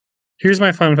Here's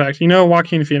my fun fact. You know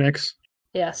Joaquin Phoenix?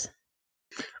 Yes.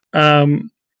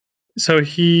 So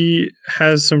he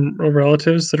has some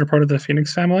relatives that are part of the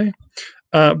Phoenix family,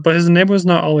 but his name was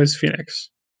not always Phoenix.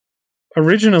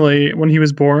 Originally, when he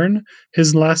was born,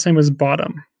 his last name was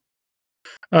Bottom.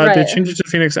 They changed it to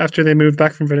Phoenix after they moved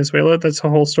back from Venezuela. That's a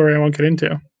whole story I won't get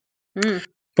into. Mm.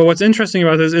 But what's interesting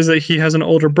about this is that he has an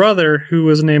older brother who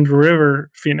was named River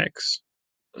Phoenix.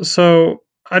 So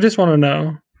I just want to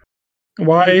know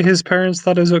why his parents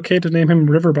thought it was okay to name him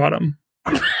River Bottom.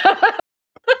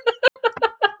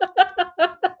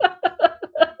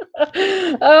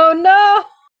 Oh no!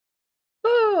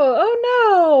 Oh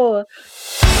no!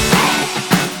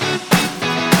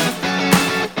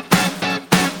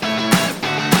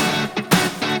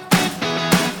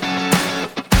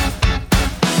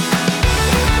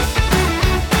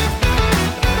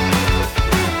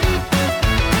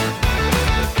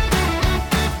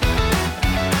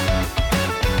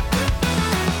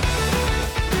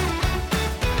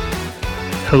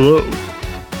 Hello.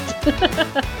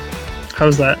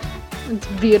 How's that? It's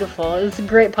beautiful. It's a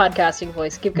great podcasting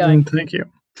voice. Keep going. Thank you.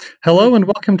 Hello and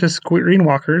welcome to Screen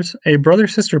Walkers, a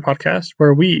brother-sister podcast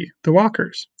where we, the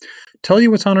Walkers, tell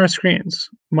you what's on our screens.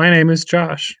 My name is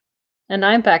Josh. And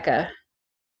I'm Becca.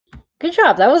 Good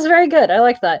job. That was very good. I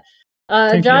like that.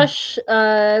 Josh,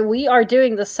 we are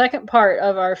doing the second part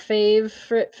of our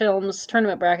favorite films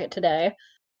tournament bracket today.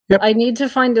 Yep. I need to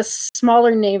find a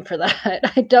smaller name for that.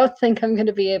 I don't think I'm going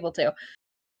to be able to.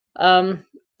 And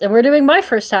we're doing my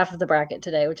first half of the bracket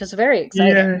today, which is very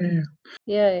exciting.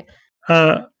 Yay.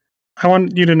 I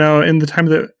want you to know, in the time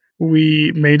that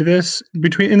we made this,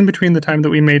 in between the time that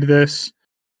we made this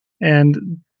and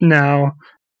now,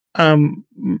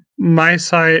 my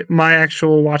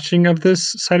actual watching of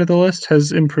this side of the list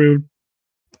has improved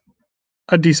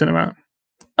a decent amount.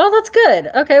 Oh, that's good.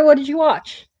 Okay, what did you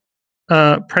watch?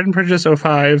 Pride and Prejudice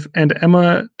 05 and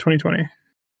Emma 2020.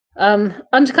 I'm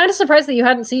kind of surprised that you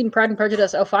hadn't seen Pride and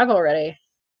Prejudice 05 already,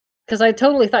 because I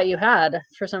totally thought you had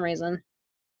for some reason.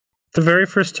 The very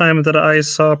first time that I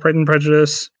saw Pride and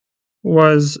Prejudice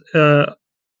was Pride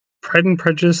and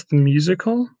Prejudice the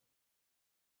musical.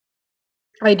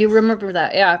 I do remember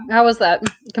that. Yeah, how was that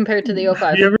compared to the 05?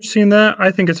 Have you ever seen that?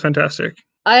 I think it's fantastic.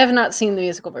 I have not seen the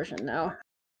musical version. No.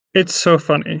 It's so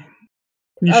funny.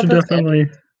 You should definitely.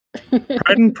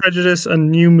 Pride and Prejudice, a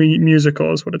new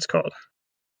musical is what it's called.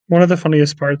 One of the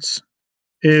funniest parts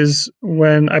is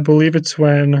when, I believe it's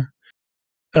when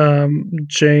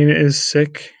Jane is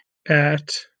sick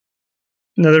at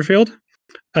Netherfield,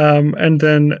 and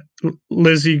then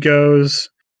Lizzie goes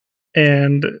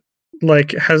and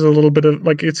has a little bit of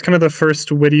it's kind of the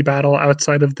first witty battle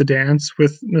outside of the dance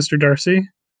with Mr. Darcy,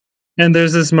 and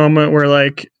there's this moment where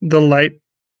the light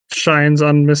shines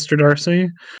on Mr. Darcy,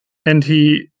 and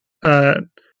he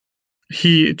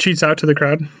cheats out to the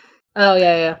crowd. Oh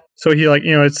yeah. So he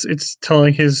it's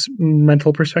telling his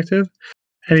mental perspective,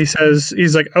 and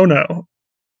he's like, "Oh no,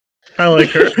 I like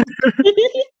her."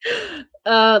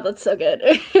 That's so good.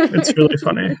 It's really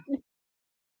funny.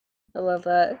 I love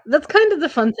that. That's kind of the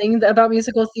fun thing about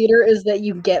musical theater, is that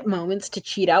you get moments to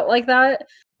cheat out like that.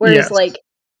 Whereas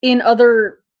in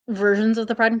other versions of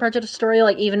the Pride and Prejudice story,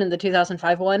 even in the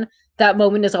 2005 one, that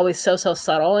moment is always so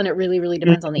subtle, and it really, really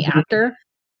depends on the actor.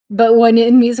 But when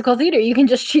in musical theater, you can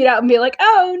just cheat out and be like,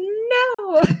 "Oh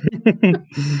no!"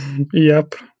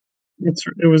 Yep,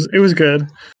 it was good.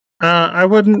 I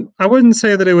wouldn't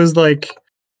say that it was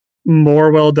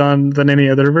more well done than any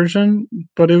other version,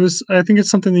 but it was. I think it's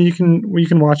something that you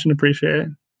can watch and appreciate.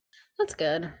 That's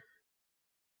good.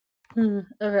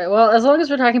 Okay, well, as long as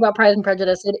we're talking about Pride and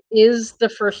Prejudice, it is the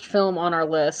first film on our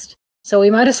list, so we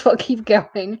might as well keep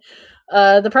going.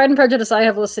 The Pride and Prejudice I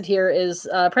have listed here is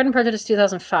Pride and Prejudice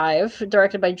 2005,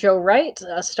 directed by Joe Wright,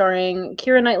 starring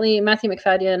Keira Knightley, Matthew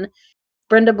Macfadyen,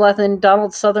 Brenda Blethyn,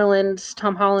 Donald Sutherland,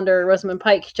 Tom Hollander, Rosamund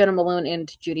Pike, Jenna Malone, and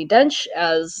Judi Dench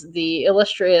as the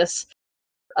illustrious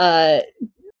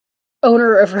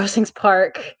owner of Rosings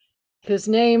Park, whose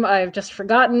name I've just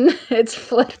forgotten. It's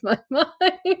fled my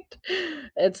mind.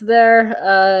 It's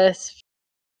there.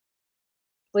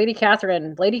 Lady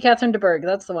Catherine de Bourgh.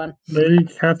 That's the one. Lady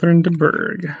Catherine de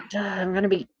Bourgh. I'm gonna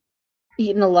be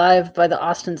eaten alive by the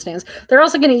Austen stands. They're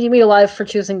also gonna eat me alive for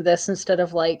choosing this instead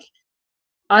of I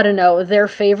don't know, their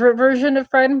favorite version of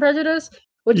Pride and Prejudice.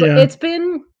 Which it's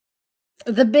been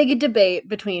the big debate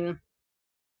between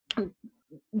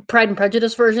Pride and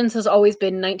Prejudice versions has always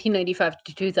been 1995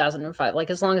 to 2005.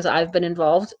 As long as I've been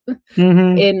involved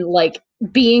in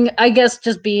being, I guess,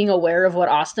 just being aware of what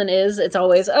Austen is, it's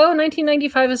always,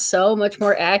 1995 is so much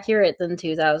more accurate than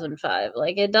 2005.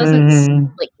 It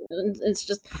doesn't, it's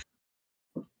just,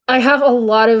 I have a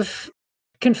lot of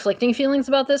conflicting feelings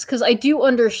about this because I do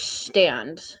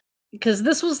understand, because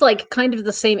this was like kind of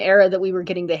the same era that we were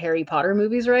getting the Harry Potter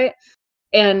movies, right?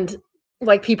 And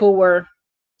like people were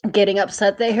getting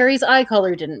upset that Harry's eye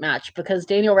color didn't match because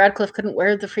Daniel Radcliffe couldn't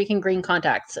wear the freaking green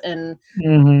contacts, and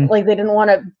like they didn't want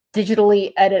to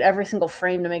digitally edit every single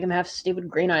frame to make him have stupid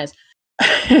green eyes.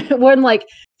 When like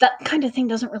that kind of thing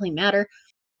doesn't really matter.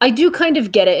 I do kind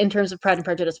of get it in terms of Pride and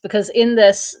Prejudice, because in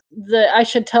this, I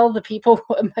should tell the people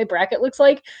what my bracket looks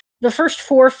like. The first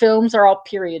 4 films are all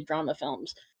period drama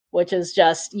films, which is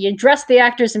just you dress the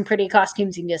actors in pretty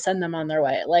costumes and you send them on their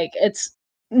way. Like, it's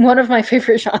one of my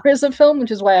favorite genres of film, which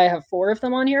is why I have 4 of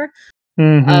them on here.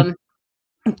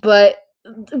 But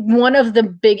one of the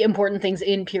big important things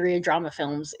in period drama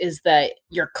films is that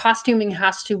your costuming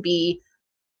has to be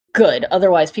good,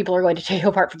 otherwise people are going to take you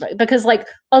apart from it, because like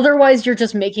otherwise you're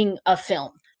just making a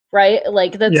film, right?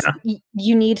 Like that's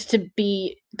you need to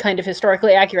be kind of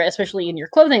historically accurate, especially in your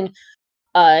clothing,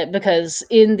 because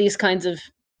in these kinds of,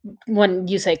 when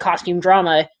you say costume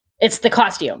drama, it's the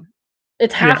costume,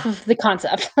 it's half of the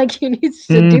concept. Like you need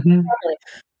to do it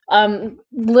properly.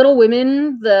 Little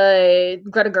Women, the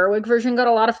Greta Gerwig version, got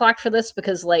a lot of flack for this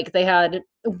because like they had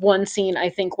one scene, I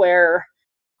think, where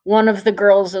one of the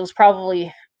girls, it was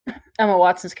probably Emma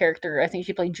Watson's character, I think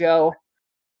she played Jo,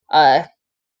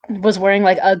 was wearing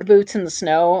like Ugg boots in the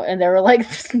snow, and they were like,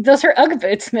 "Those are Ugg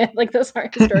boots, man! Like those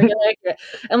aren't historically accurate."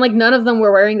 And like none of them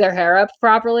were wearing their hair up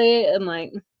properly, and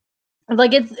like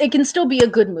it can still be a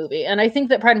good movie. And I think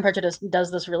that Pride and Prejudice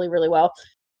does this really, really well.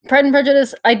 Pride and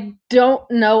Prejudice, I don't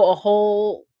know a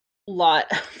whole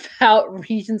lot about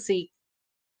Regency,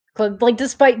 like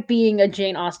despite being a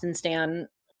Jane Austen stan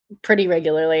pretty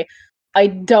regularly, I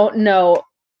don't know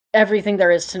everything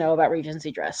there is to know about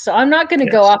Regency dress. So I'm not going to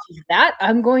go off of that.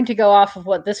 I'm going to go off of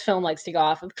what this film likes to go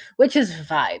off of, which is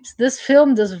vibes. This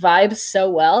film does vibes so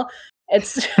well.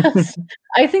 It's just,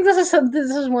 I think this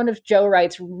is one of Joe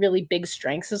Wright's really big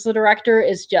strengths as a director,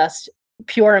 is just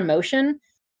pure emotion.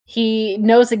 He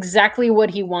knows exactly what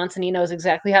he wants, and he knows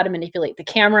exactly how to manipulate the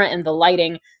camera and the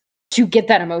lighting to get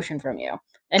that emotion from you.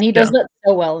 And he does that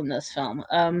so well in this film.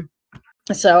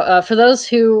 So for those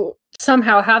who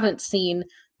somehow haven't seen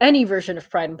any version of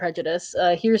Pride and Prejudice,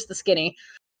 here's the skinny.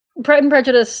 Pride and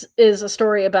Prejudice is a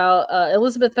story about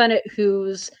Elizabeth Bennet,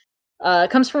 who's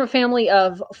comes from a family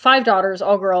of 5 daughters,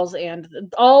 all girls, and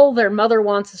all their mother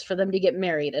wants is for them to get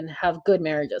married and have good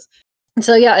marriages.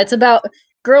 So yeah, it's about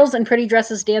girls in pretty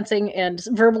dresses dancing and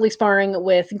verbally sparring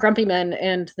with grumpy men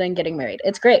and then getting married.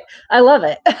 It's great. I love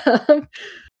it.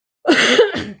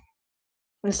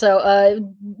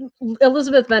 So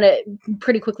Elizabeth Bennet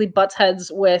pretty quickly butts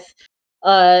heads with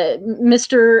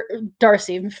Mr.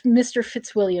 Darcy, Mr.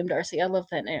 Fitzwilliam Darcy. I love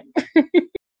that name.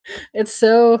 It's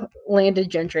so landed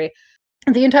gentry.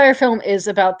 The entire film is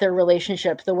about their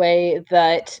relationship, the way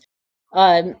that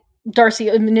Darcy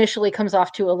initially comes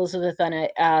off to Elizabeth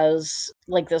Bennet as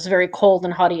like this very cold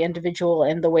and haughty individual,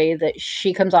 and the way that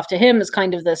she comes off to him as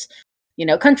kind of this,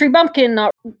 country bumpkin.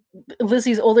 Not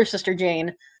Lizzie's older sister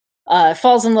Jane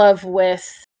falls in love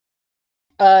with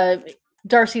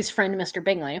Darcy's friend, Mr.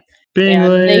 Bingley.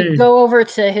 And they go over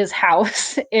to his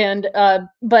house, and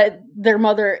but their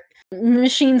mother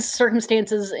machines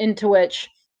circumstances into which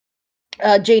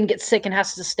Jane gets sick and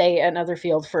has to stay at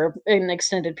Netherfield for an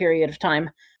extended period of time.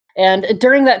 And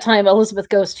during that time, Elizabeth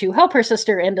goes to help her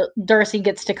sister, and Darcy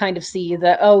gets to kind of see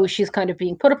that, she's kind of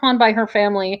being put upon by her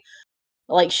family.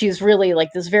 Like, she's really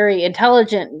like this very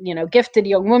intelligent, gifted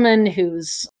young woman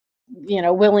who's,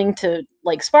 willing to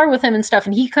like spar with him and stuff.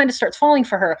 And he kind of starts falling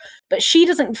for her, but she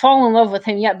doesn't fall in love with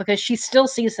him yet because she still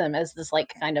sees him as this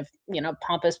like kind of,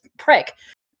 pompous prick.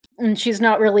 And she's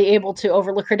not really able to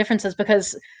overlook her differences,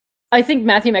 because I think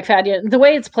Matthew McFadden, the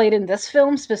way it's played in this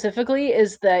film specifically,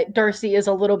 is that Darcy is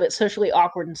a little bit socially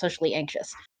awkward and socially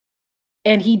anxious.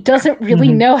 And he doesn't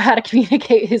really know how to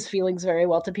communicate his feelings very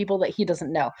well to people that he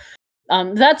doesn't know.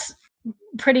 That's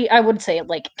pretty, I would say,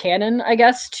 like canon, I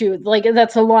guess, to like,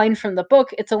 that's a line from the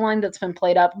book. It's a line that's been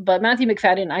played up, but Matthew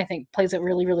McFadden, I think, plays it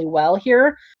really, really well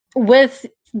here. With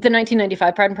the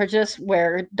 1995 Pride and Prejudice,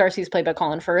 where Darcy's played by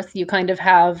Colin Firth, you kind of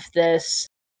have this,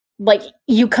 like,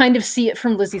 you kind of see it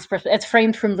from Lizzie's perspective. It's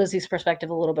framed from Lizzie's perspective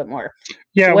a little bit more.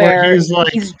 Yeah, where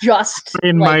he's just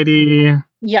like, mighty.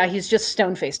 Yeah, he's just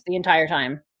stone-faced the entire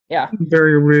time. Yeah.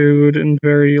 Very rude and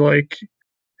very, like,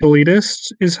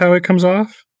 elitist is how it comes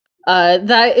off.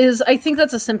 I think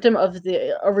that's a symptom of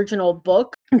the original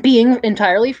book being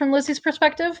entirely from Lizzie's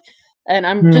perspective. And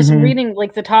I'm just reading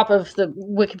like the top of the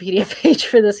Wikipedia page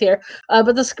for this here.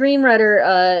 But the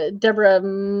screenwriter, Deborah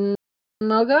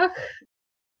Mogach,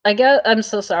 I guess I'm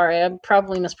so sorry. I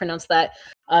probably mispronounced that.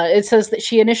 It says that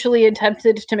she initially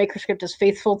attempted to make her script as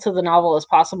faithful to the novel as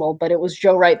possible, but it was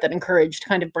Joe Wright that encouraged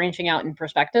kind of branching out in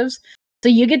perspectives. So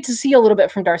you get to see a little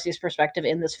bit from Darcy's perspective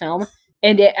in this film,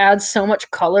 and it adds so much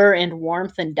color and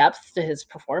warmth and depth to his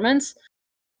performance.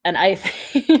 And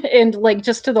and like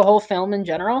just to the whole film in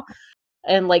general.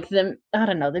 And like I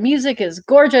don't know, the music is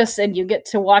gorgeous, and you get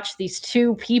to watch these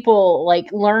two people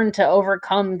like learn to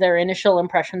overcome their initial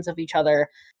impressions of each other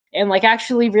and like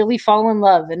actually really fall in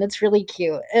love, and it's really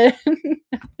cute. I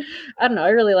don't know, I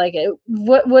really like it.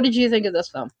 What did you think of this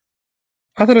film?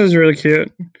 I thought it was really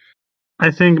cute. I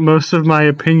think most of my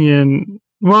opinion,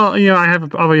 well, I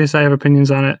have opinions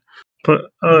on it, but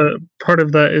part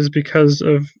of that is because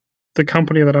of the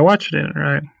company that I watched it in,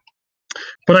 right?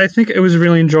 But I think it was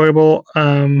really enjoyable.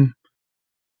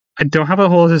 I don't have a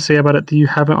whole lot to say about it that you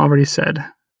haven't already said.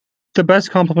 The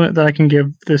best compliment that I can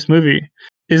give this movie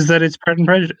is that it's Pride and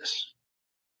Prejudice.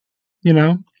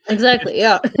 Exactly,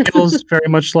 yeah. It feels very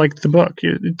much like the book.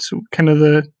 It's kind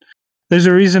of there's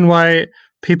a reason why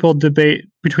people debate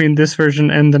between this version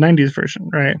and the 90s version,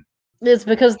 right? It's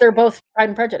because they're both Pride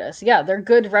and Prejudice. Yeah, they're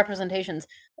good representations.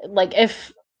 Like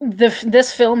if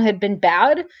this film had been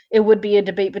bad, it would be a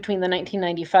debate between the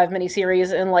 1995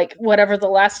 miniseries and like whatever the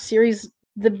last series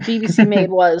the BBC made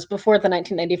was before the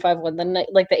 1995 one,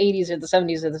 like the 80s or the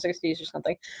 70s or the 60s or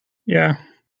something. Yeah.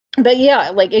 But yeah,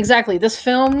 like exactly. This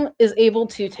film is able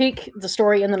to take the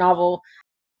story in the novel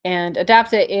and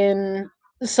adapt it in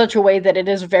such a way that it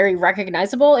is very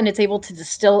recognizable, and it's able to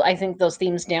distill, I think, those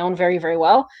themes down very, very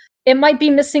well. It might be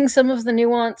missing some of the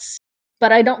nuance,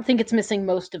 but I don't think it's missing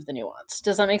most of the nuance.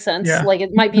 Does that make sense? Yeah. Like it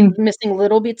might be missing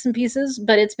little bits and pieces,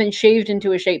 but it's been shaved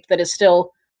into a shape that is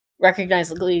still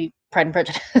recognizably Pride and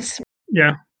Prejudice.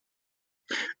 Yeah.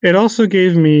 It also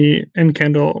gave me and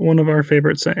Kendall one of our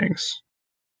favorite sayings.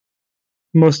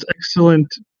 Most excellent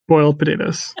boiled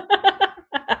potatoes.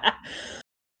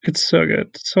 It's so good.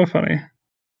 It's so funny.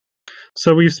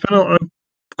 So we've spent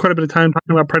quite a bit of time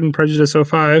talking about Pride and Prejudice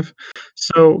 05.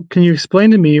 So can you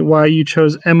explain to me why you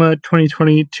chose Emma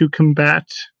 2020 to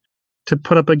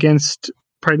put up against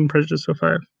Pride and Prejudice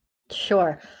 05?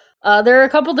 Sure. There are a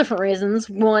couple different reasons.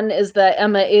 One is that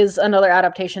Emma is another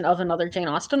adaptation of another Jane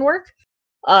Austen work.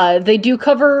 They do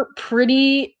cover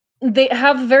they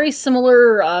have very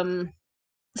similar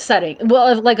setting.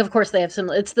 Well, like of course they have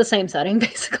similar. It's the same setting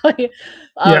basically.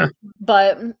 Yeah.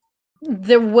 But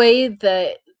the way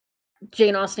that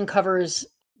Jane Austen covers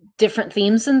different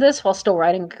themes in this while still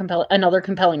writing another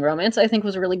compelling romance, I think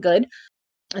was really good.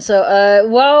 So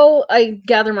while I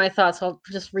gather my thoughts, I'll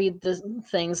just read the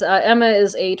things. Emma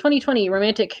is a 2020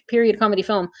 romantic period comedy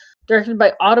film directed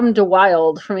by Autumn de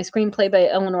Wilde from a screenplay by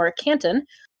Eleanor Canton,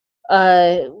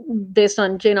 based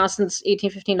on Jane Austen's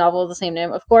 1815 novel of the same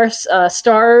name, of course.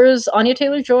 Stars Anya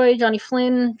Taylor-Joy, Johnny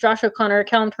Flynn, Josh O'Connor,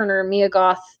 Callum Turner, Mia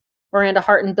Goth, Miranda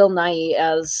Hart, and Bill Nighy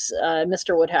as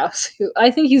Mr. Woodhouse, who I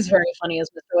think he's very funny as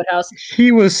Mr. Woodhouse.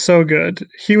 He was so good.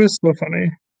 He was so funny.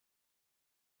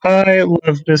 I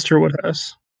love Mr.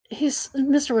 Woodhouse.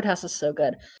 Mr. Woodhouse is so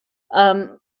good.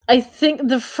 I think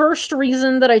the first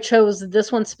reason that I chose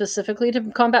this one specifically to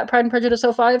combat Pride and Prejudice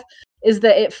 05 is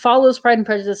that it follows Pride and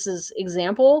Prejudice's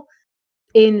example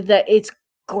in that it's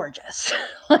gorgeous.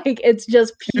 Like it's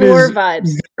just pure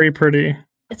vibes. Very pretty.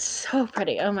 It's so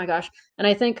pretty. Oh my gosh. And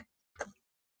I think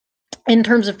in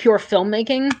terms of pure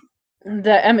filmmaking,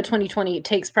 the Emma 2020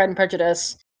 takes Pride and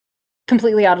Prejudice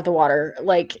completely out of the water.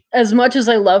 Like as much as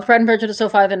I love Pride and Prejudice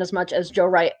 05 and as much as Joe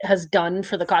Wright has done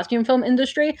for the costume film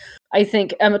industry, I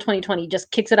think Emma 2020 just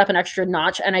kicks it up an extra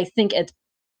notch, and I think it's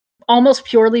almost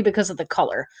purely because of the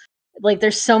color. Like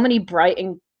there's so many bright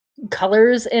and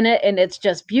colors in it, and it's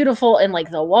just beautiful, and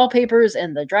like the wallpapers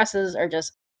and the dresses are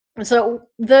just so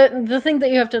the thing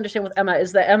that you have to understand with Emma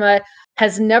is that Emma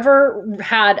has never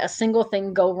had a single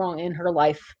thing go wrong in her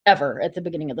life ever at the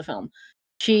beginning of the film.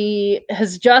 She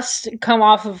has just come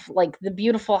off of like the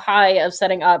beautiful high of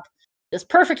setting up this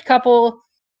perfect couple,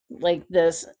 like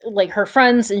her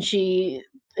friends, and she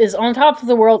is on top of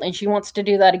the world, and she wants to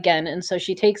do that again. And so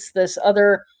she takes this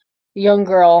other young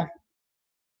girl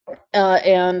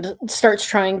and starts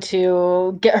trying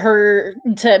to get her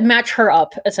to match her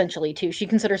up, essentially, too. She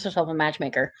considers herself a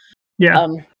matchmaker. Yeah.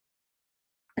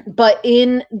 But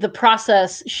in the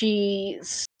process,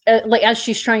 she's as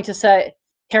she's trying to set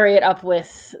Harriet up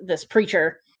with this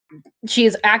preacher, she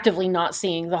is actively not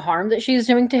seeing the harm that she's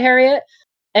doing to Harriet.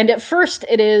 And at first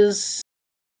it is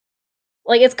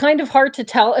like it's kind of hard to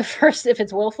tell at first if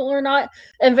it's willful or not.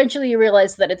 Eventually you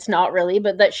realize that it's not really,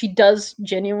 but that she does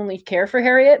genuinely care for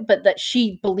Harriet, but that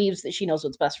she believes that she knows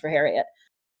what's best for Harriet.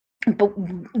 but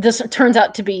this turns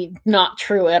out to be not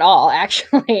true at all,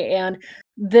 actually. And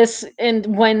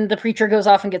when the preacher goes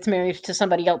off and gets married to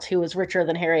somebody else who is richer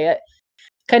than Harriet,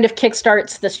 kind of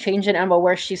kickstarts this change in Emma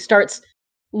where she starts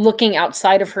looking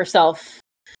outside of herself,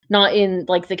 not in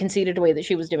like the conceited way that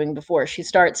she was doing before. She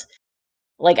starts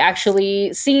like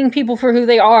actually seeing people for who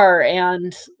they are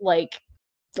and like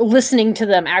listening to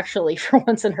them actually for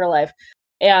once in her life.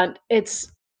 And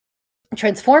it's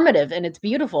transformative and it's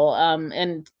beautiful.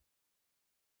 And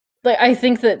like I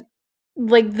think that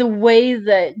like the way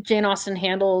that Jane Austen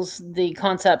handles the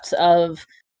concepts of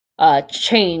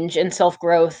change and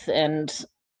self-growth and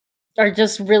are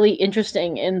just really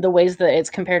interesting in the ways that it's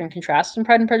compared and contrasted in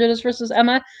Pride and Prejudice versus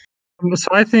Emma. So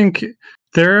I think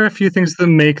there are a few things that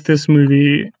make this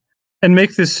movie and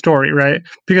make this story, right?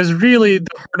 Because really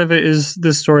the heart of it is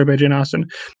this story by Jane Austen.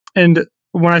 And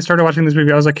when I started watching this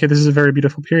movie, I was like, okay, this is a very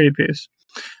beautiful period piece.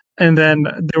 And then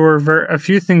there were a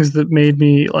few things that made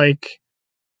me like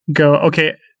go,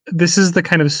 okay, this is the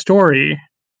kind of story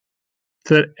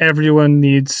that everyone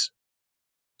needs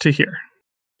to hear.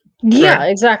 Yeah,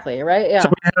 right? exactly. Right. Yeah.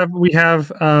 So we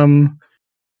have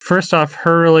first off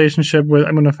her relationship with,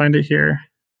 I'm going to find it here.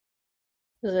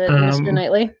 Is it Mr.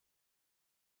 Knightley?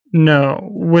 No,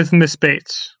 with Miss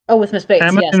Bates. Oh, with Miss Bates.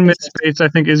 Emma Yes, and Miss Miss Bates, I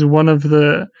think, is one of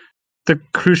the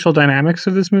crucial dynamics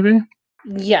of this movie.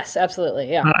 Yes, absolutely.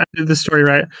 Yeah. I did the story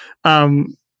right.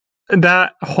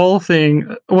 That whole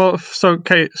thing. Well, so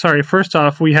okay. Sorry. First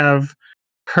off, we have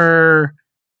her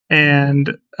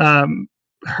and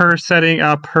her setting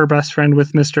up her best friend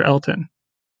with Mr. Elton.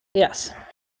 Yes.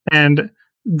 And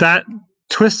that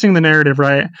twisting the narrative,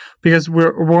 right? Because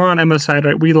we're on Emma's side,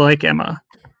 right? We like Emma.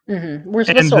 Mm-hmm. We're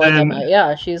supposed to like Emma.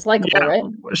 Yeah, she's likable, right?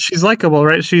 She's likable,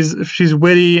 right? She's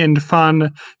witty and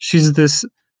fun. She's this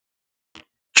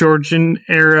Georgian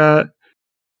era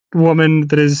woman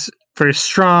that is very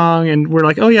strong, and we're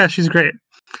like, oh yeah, she's great,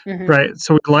 right?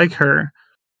 So we like her,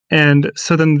 and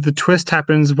so then the twist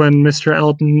happens when Mr.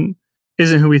 Elton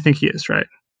isn't who we think he is, right?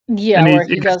 Yeah, and where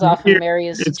he goes off and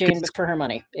marries Jane for her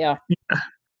money. Yeah.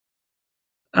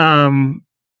 Then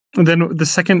the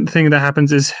second thing that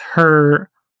happens is her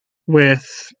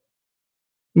with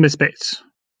Miss Bates,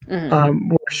 where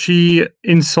she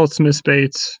insults Miss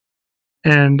Bates,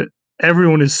 and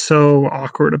everyone is so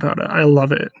awkward about it. I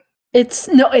love it. It's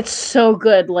so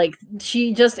good. Like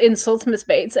she just insults Miss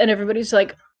Bates, and everybody's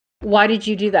like, "Why did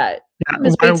you do that?" Yeah,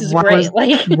 Miss Bates is great.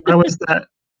 Why was that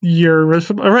your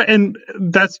right? And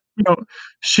that's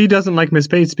she doesn't like Miss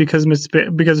Bates because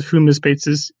because of who Miss Bates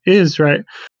is right.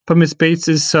 But Miss Bates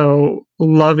is so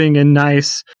loving and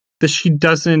nice that she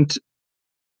doesn't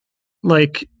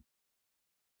like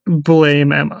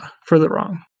blame Emma for the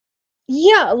wrong.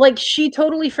 Yeah, like she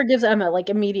totally forgives Emma like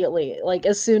immediately, like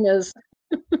as soon as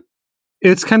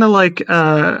It's kind of like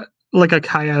a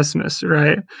chiasmus,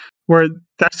 right? Where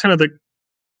that's kind of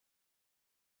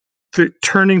the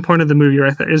turning point of the movie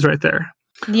right there.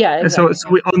 Yeah, exactly. And so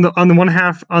we, on the one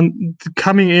half, on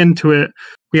coming into it,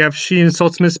 we have she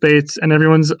insults Miss Bates, and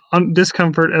everyone's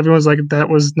discomfort. Everyone's like, that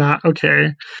was not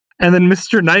okay. And then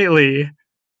Mr. Knightley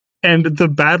and the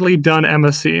badly done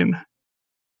Emma scene.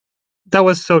 That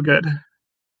was so good.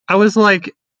 I was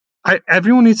like,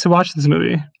 everyone needs to watch this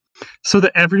movie so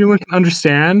that everyone can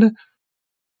understand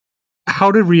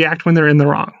how to react when they're in the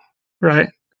wrong, right?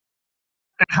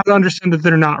 And how to understand that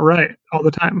they're not right all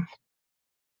the time.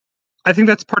 I think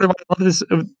that's part of why I love this.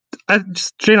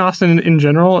 Just Jane Austen in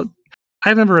general.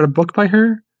 I've never read a book by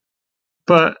her,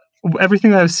 but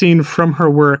everything that I've seen from her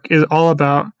work is all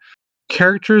about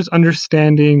characters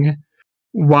understanding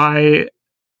why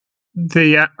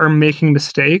they are making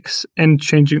mistakes and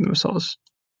changing themselves.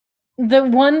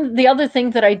 The other thing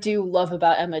that I do love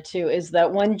about Emma too is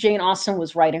that when Jane Austen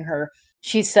was writing her,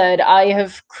 she said, "I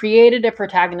have created a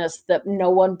protagonist that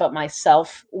no one but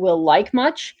myself will like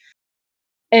much."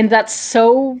 And that's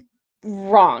so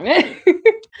wrong.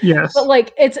 Yes. But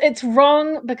like it's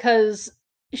wrong because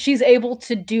she's able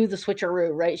to do the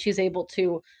switcheroo, right? She's able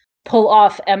to pull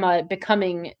off Emma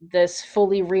becoming this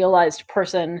fully realized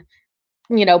person,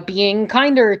 being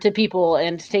kinder to people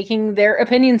and taking their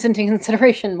opinions into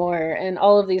consideration more and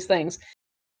all of these things.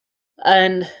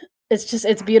 And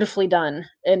it's beautifully done.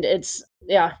 And it's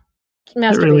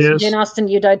masterpiece. It really is. Jane Austen,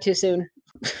 you died too soon.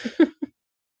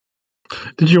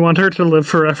 Did you want her to live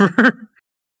forever?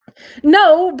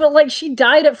 No, but like she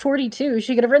died at 42.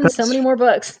 She could have written so many more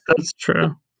books. That's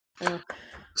true. Yeah.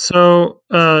 So,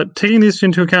 taking these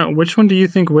into account, which one do you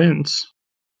think wins?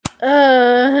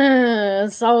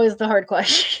 It's always the hard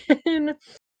question.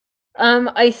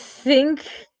 I think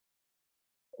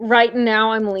right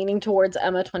now I'm leaning towards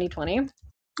Emma 2020.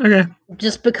 Okay.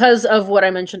 Just because of what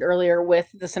I mentioned earlier with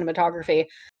the cinematography.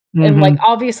 And, like, Mm-hmm.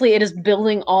 obviously it is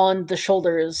building on the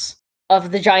shoulders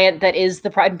of the giant that is the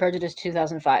Pride and Prejudice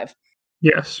 2005.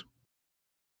 Yes.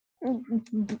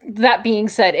 That being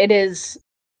said, it is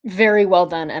very well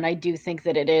done, and I do think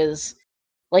that it is,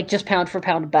 like, just pound for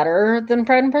pound better than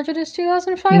Pride and Prejudice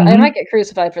 2005. I might Mm-hmm. get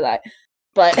crucified for that,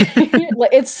 but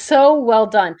like, it's so well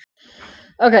done.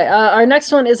 Okay, our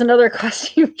next one is another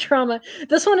costume drama.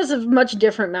 This one is a much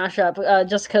different mashup,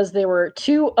 just because there were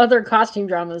two other costume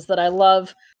dramas that I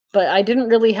love, but I didn't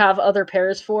really have other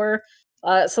pairs for.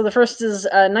 So the first is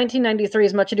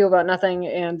 1993's Much Ado About Nothing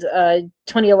and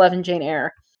 2011 Jane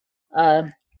Eyre. Uh,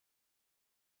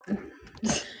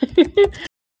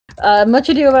 Much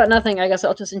Ado About Nothing, I guess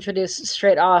I'll just introduce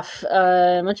straight off.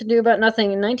 Much Ado About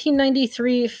Nothing,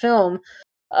 1993 film,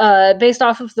 based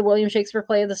off of the William Shakespeare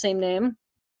play of the same name.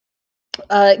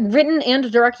 Written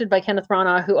and directed by Kenneth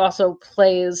Branagh, who also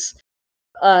plays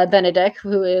Benedict,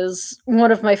 who is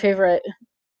one of my favorite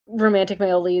romantic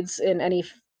male leads in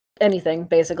anything,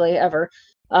 basically, ever.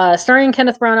 Starring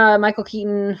Kenneth Branagh, Michael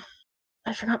Keaton.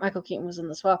 I forgot Michael Keaton was in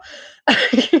this. Well,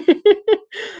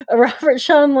 Robert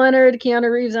Sean Leonard,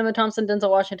 Keanu Reeves, Emma Thompson, Denzel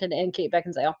Washington, and Kate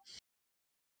Beckinsale.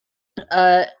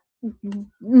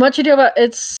 Much Ado About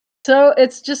it's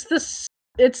just this.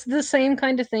 It's the same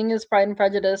kind of thing as Pride and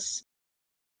Prejudice.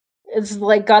 It's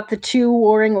like got the two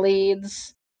warring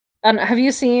leads. Have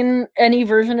you seen any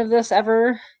version of this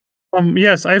ever?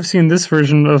 Yes, I've seen this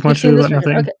version of You've Much seen Ado this About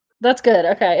version. Nothing. Okay, that's good.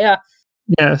 Okay, yeah.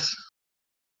 Yes.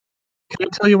 Can I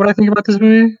tell you what I think about this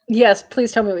movie? Yes,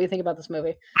 please tell me what you think about this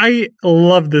movie. I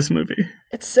love this movie.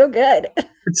 It's so good.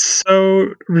 It's so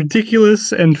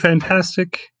ridiculous and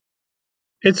fantastic.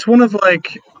 It's one of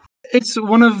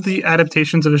the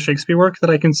adaptations of a Shakespeare work that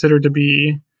I consider to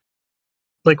be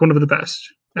like one of the best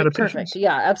Like, perfect. adaptations.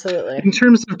 Yeah, absolutely. In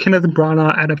terms of Kenneth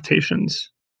Branagh adaptations,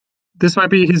 this might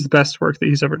be his best work that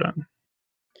he's ever done.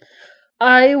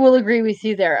 I will agree with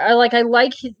you there. I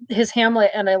like his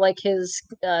Hamlet, and I like his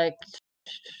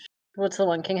what's the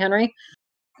one, King Henry.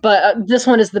 But this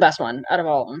one is the best one out of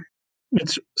all of them.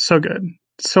 It's so good,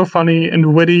 so funny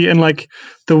and witty, and like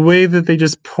the way that they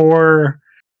just pour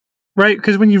right,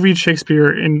 because when you read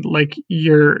Shakespeare in like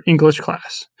your English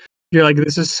class, you're like,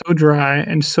 this is so dry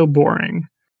and so boring,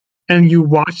 and you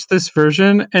watch this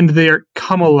version and they are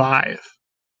come alive.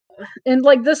 And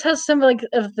like this has some like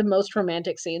of the most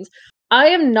romantic scenes. I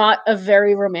am not a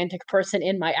very romantic person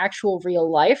in my actual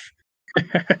real life.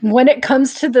 When it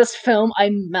comes to this film,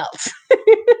 I melt.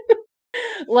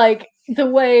 Like the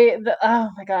way the oh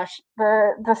my gosh,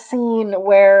 the scene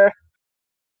where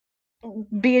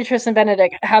Beatrice and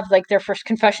Benedict have like their first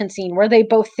confession scene where they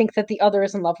both think that the other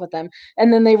is in love with them,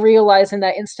 and then they realize in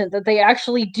that instant that they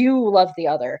actually do love the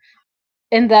other,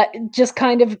 and that just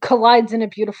kind of collides in a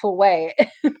beautiful way.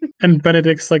 And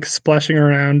Benedict's like splashing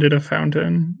around in a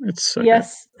fountain. It's so good.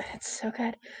 Yes, it's so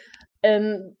good.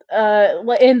 And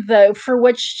in the for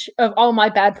which of all my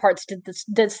bad parts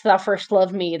didst thou first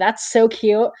love me? That's so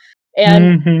cute.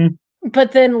 And Mm-hmm.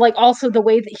 but then like also the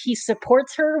way that he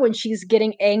supports her when she's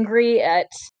getting angry at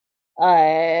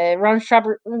Robert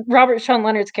Sean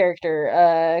Leonard's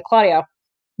character, Claudio,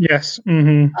 Yes.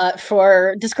 Mm-hmm.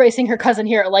 for disgracing her cousin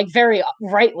here, like very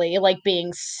rightly, like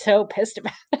being so pissed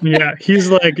about. Yeah, he's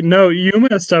like, no, you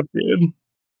messed up, dude.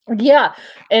 Yeah,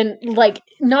 and like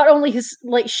not only his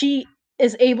like she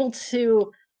is able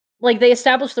to like they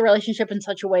establish the relationship in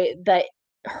such a way that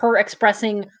her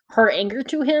expressing her anger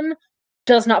to him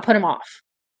does not put him off.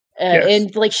 Yes.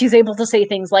 And like she's able to say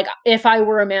things like, "If I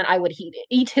were a man, I would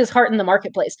eat his heart in the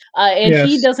marketplace." And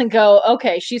he Yes. doesn't go,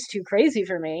 "Okay, she's too crazy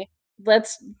for me.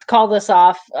 Let's call this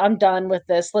off. I'm done with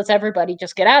this. Let's everybody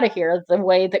just get out of here." The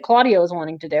way that Claudio is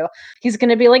wanting to do, he's going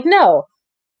to be like, "No,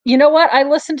 you know what? I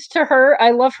listened to her.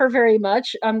 I love her very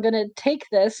much. I'm going to take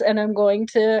this and I'm going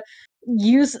to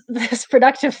use this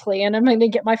productively, and I'm going to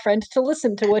get my friend to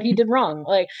listen to what he did wrong."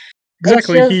 Like it's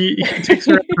Exactly. just He takes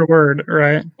her at her word,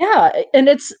 right? yeah, and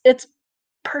it's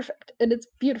perfect and it's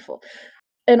beautiful.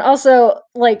 And also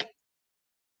like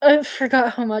I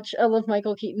forgot how much I love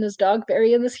Michael Keaton as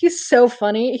Dogberry in this. He's so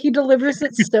funny. He delivers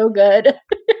it so good.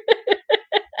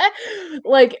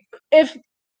 Like if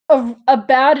a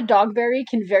bad Dogberry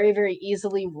can very, very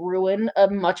easily ruin a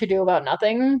Much Ado About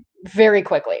Nothing very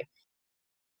quickly.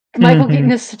 Michael Keaton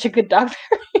Mm-hmm. is such a good Dogberry.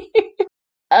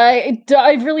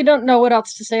 I really don't know what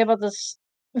else to say about this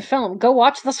film. Go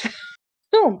watch this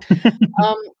film.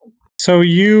 Um, So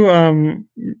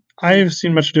I have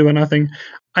seen Much Ado About Nothing.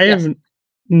 I yes, have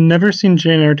never seen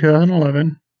Jane Eyre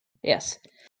 2011. yes.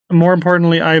 More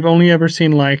importantly, I've only ever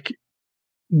seen like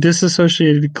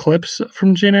disassociated clips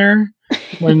from Jane Eyre.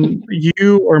 when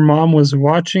you or mom was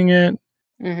watching it,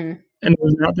 Mhm. and it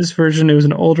was not this version, it was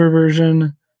an older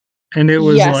version, and it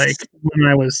was, Yes. like, when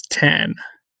I was 10.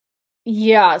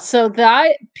 Yeah, so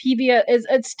that PBS is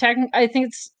I think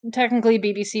it's technically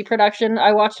BBC production.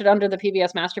 I watched it under the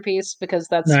PBS Masterpiece because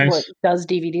that's what Nice. does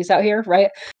DVDs out here, right?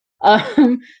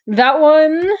 That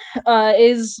one,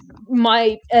 is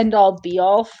my end all be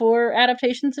all for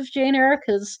adaptations of Jane Eyre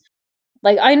because,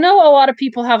 like, I know a lot of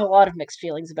people have a lot of mixed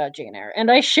feelings about Jane Eyre,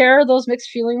 and I share those mixed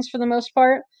feelings for the most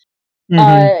part.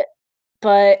 Mhm. Uh,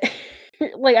 but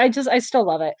like I still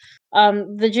love it.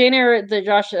 The Jane Eyre that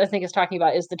Josh I think is talking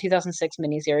about is the 2006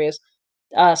 miniseries,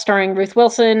 starring Ruth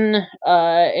Wilson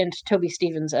and Toby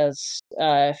Stephens as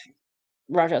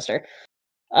Rochester,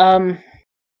 um,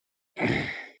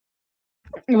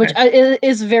 which Nice.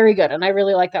 is very good, and I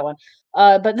really like that one.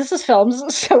 But this is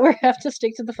films, so we have to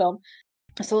stick to the film.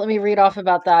 So let me read off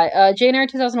about that. Jane Eyre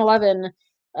 2011,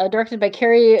 directed by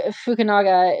Cary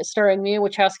Fukunaga, starring Mia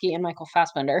Wachowski and Michael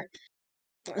Fassbender.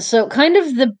 So kind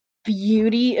of the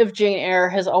beauty of Jane Eyre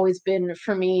has always been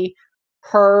for me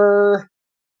her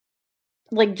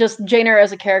like just Jane Eyre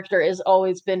as a character has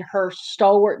always been her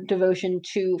stalwart devotion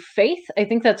to faith. I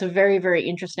think that's very, very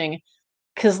interesting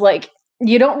because like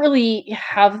you don't really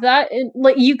have that in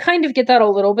like you kind of get that a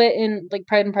little bit in like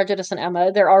Pride and Prejudice and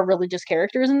Emma. There are religious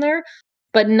characters in there,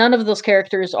 but none of those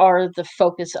characters are the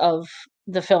focus of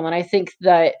the film. And I think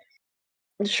that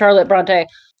Charlotte Bronte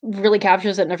really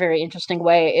captures it in a very interesting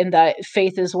way in that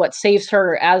faith is what saves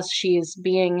her as she's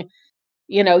being,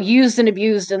 used and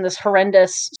abused in this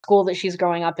horrendous school that she's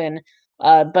growing up in.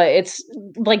 But it's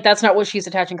like that's not what she's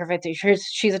attaching her faith to.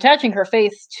 She's attaching her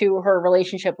faith to her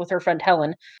relationship with her friend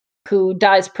Helen, who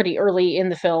dies pretty early in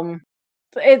the film.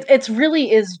 It's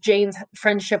really is Jane's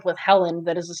friendship with Helen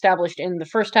that is established in the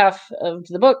first half of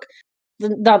the book,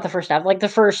 not the first half, like the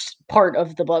first part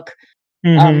of the book.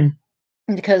 Um,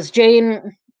 Mhm. because Jane,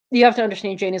 you have to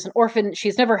understand Jane is an orphan.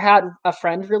 She's never had a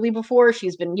friend really before.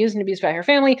 She's been used and abused by her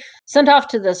family, sent off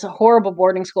to this horrible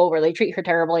boarding school where they treat her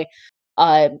terribly.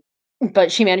 Uh,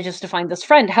 but she manages to find this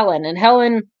friend, Helen, and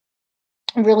Helen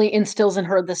really instills in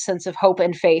her this sense of hope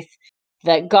and faith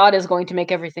that God is going to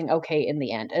make everything okay in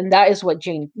the end. And that is what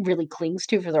Jane really clings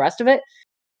to for the rest of it.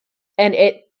 And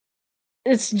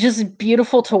it's just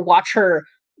beautiful to watch her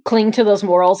cling to those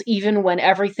morals even when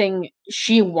everything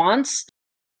she wants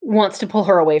to pull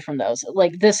her away from those.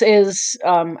 Like this is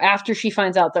after she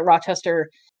finds out that Rochester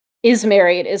is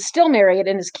still married,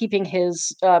 and is keeping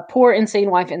his poor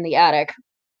insane wife in the attic.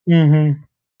 Mhm.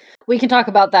 We can talk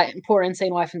about that poor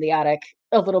insane wife in the attic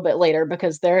a little bit later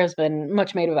because there has been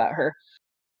much made about her.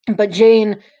 But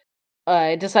Jane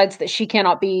decides that she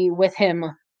cannot be with him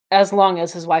as long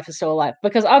as his wife is still alive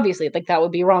because obviously like that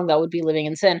would be wrong, that would be living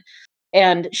in sin.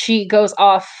 And she goes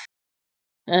off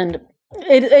and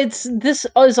it's this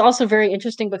is also very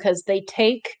interesting because they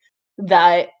take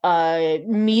that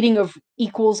meeting of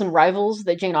equals and rivals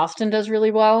that Jane Austen does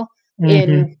really well Mhm.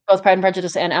 in both Pride and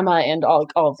Prejudice and Emma and all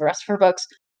of the rest of her books.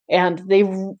 And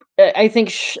I think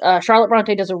Charlotte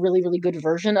Bronte does a really, really good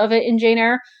version of it in Jane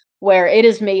Eyre, where it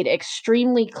is made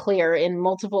extremely clear in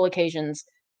multiple occasions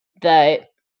that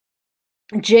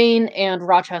Jane and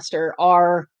Rochester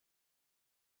are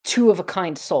two of a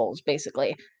kind souls,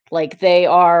 basically. Like they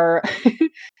are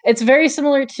it's very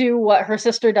similar to what her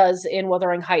sister does in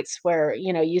Wuthering Heights, where,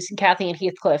 you see Kathy and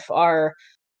Heathcliff are,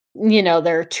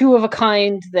 they're two of a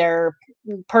kind, they're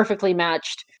perfectly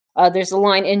matched. There's a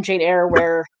line in Jane Eyre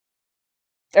where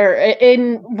or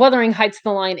in Wuthering Heights,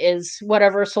 the line is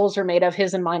whatever souls are made of,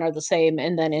 his and mine are the same.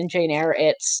 And then in Jane Eyre,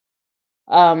 it's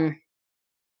um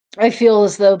I feel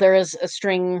as though there is a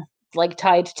string like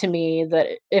tied to me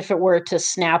that if it were to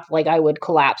snap, like I would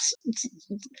collapse.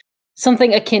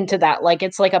 Something akin to that. Like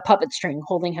it's like a puppet string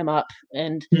holding him up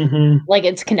and Mhm. like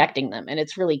it's connecting them and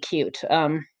it's really cute.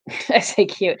 I say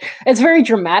cute. It's very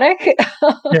dramatic.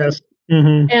 Yes.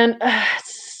 Mhm. And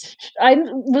I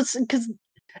was because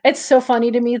it's so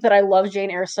funny to me that I love Jane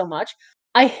Eyre so much.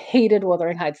 I hated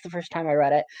Wuthering Heights the first time I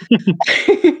read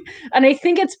it. And I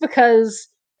think it's because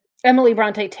Emily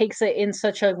Bronte takes it in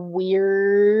such a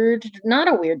weird, not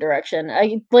a weird direction.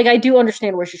 I do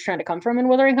understand where she's trying to come from in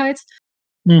Wuthering Heights.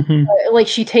 Mhm. Like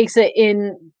she takes it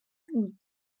in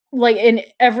like in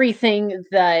everything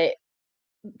that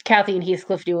Kathy and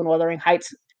Heathcliff do in Wuthering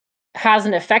Heights has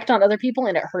an effect on other people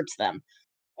and it hurts them.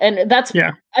 And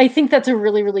Yeah. I think that's a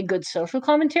really, really good social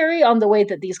commentary on the way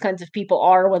that these kinds of people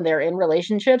are when they're in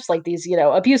relationships. Like these,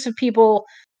 abusive people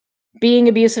being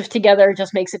abusive together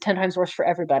just makes it 10 times worse for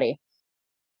everybody.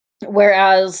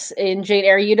 Whereas in Jane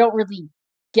Eyre, you don't really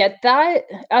get that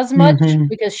as much Mhm.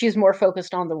 because she's more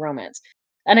focused on the romance.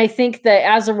 And I think that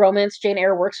as a romance, Jane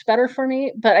Eyre works better for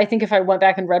me. But I think if I went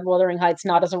back and read Wuthering Heights,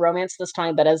 not as a romance this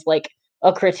time, but as like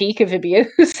a critique of abuse,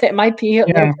 it might be a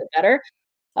little Yeah. bit better.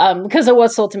 Because it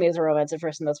was sold to me as a romance at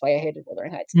first, and that's why I hated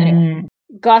Wuthering Heights. Anyway, Mm,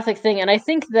 gothic thing, and I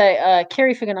think that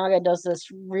Cary Fukunaga does this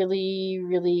really,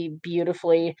 really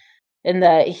beautifully. In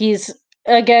that he's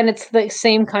again, it's the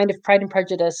same kind of Pride and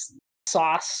Prejudice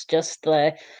sauce, just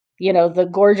the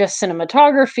gorgeous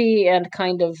cinematography and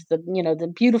kind of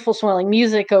the beautiful swelling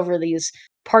music over these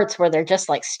parts where they're just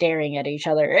like staring at each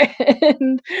other,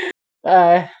 and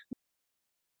uh,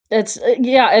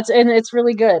 it's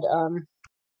really good.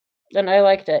 And I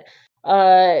liked it.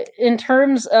 In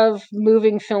terms of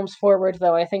moving films forward,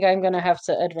 though, I think I'm gonna have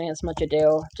to advance Much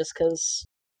Ado, just because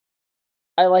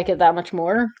I like it that much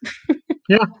more.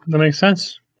 yeah, that makes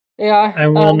sense. Yeah, I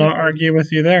will not argue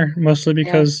with you there, mostly yeah,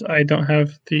 because I don't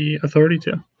have the authority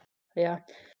to. yeah.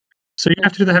 So you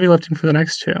have to do the heavy lifting for the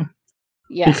next two,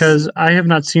 Yes. because I have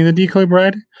not seen The Decoy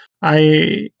Bride.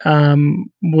 I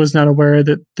was not aware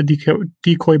that The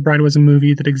Decoy Bride was a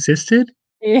movie that existed.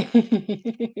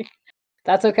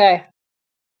 That's okay.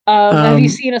 Have you Um,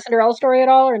 seen A Cinderella Story at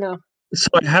all, or no? so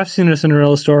I have seen a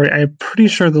Cinderella story. I'm pretty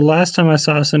sure the last time I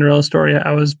saw a Cinderella story,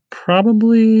 I was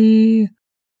probably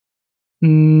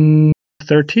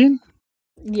 13.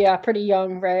 Yeah, pretty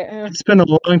young, right? It's been a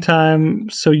long time,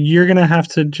 so you're gonna have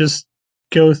to just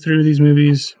go through these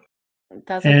movies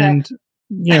That's okay. and,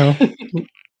 you know,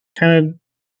 kind of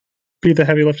be the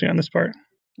heavy lifting on this part.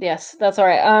 Yes, that's all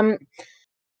right.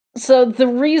 So the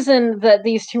reason that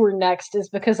these two were next is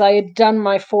because I had done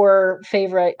my 4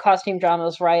 favorite costume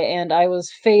dramas, right? And I was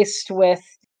faced with,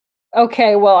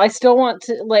 okay, well, I still want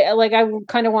to like I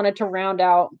kind of wanted to round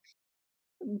out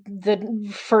the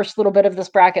first little bit of this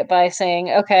bracket by saying,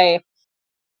 okay,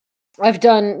 I've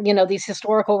done, these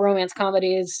historical romance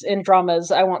comedies and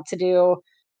dramas. I want to do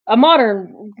a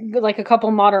modern, like a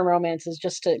couple modern romances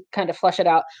just to kind of flesh it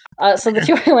out. So the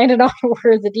Okay. two I landed on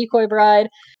were The Decoy Bride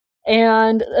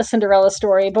and A Cinderella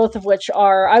Story, both of which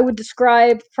are, I would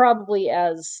describe probably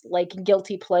as like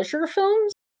guilty pleasure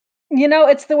films.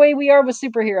 It's the way we are with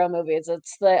superhero movies.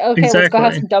 It's the okay, let's go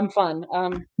have Exactly. some dumb fun.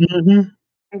 Mhm.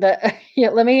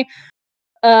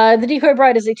 Yeah, The Decoy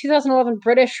Bride is a 2011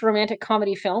 British romantic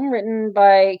comedy film written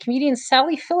by comedians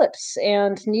Sally Phillips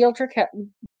and Neil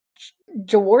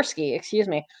Jaworski, excuse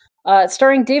me.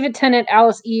 Starring David Tennant,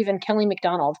 Alice Eve, and Kelly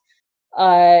MacDonald.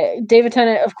 David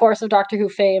Tennant, of course, of Doctor Who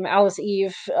fame, Alice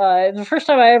Eve. The first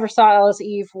time I ever saw Alice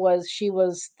Eve was she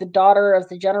was the daughter of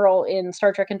the general in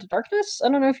Star Trek Into Darkness. I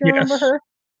don't know if you remember Yes. her.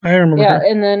 I remember Yeah, her.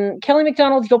 and then Kelly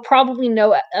MacDonald, you'll probably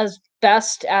know as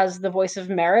best as the voice of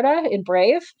Merida in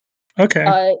Brave.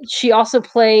 Okay. She also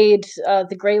played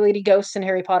the Grey Lady Ghost in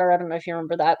Harry Potter. I don't know if you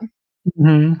remember that.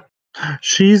 Mhm.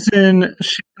 She's in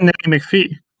Nanny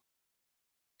McPhee.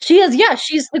 She is, yeah,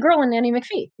 she's the girl in Nanny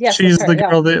McPhee. Yes, that's She's her, the yeah.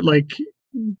 girl that, like,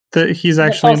 that he's That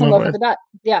actually falls in in love love with with. the dot.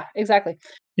 Yeah, exactly.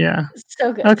 Yeah.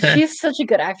 So good. Okay. She's such a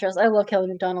good actress. I love Kelly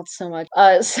MacDonald so much.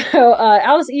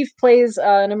 Alice Eve plays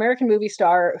an American movie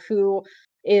star who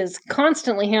is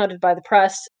constantly hounded by the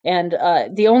press, and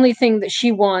the only thing that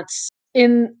she wants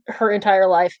in her entire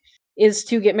life is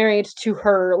to get married to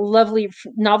her lovely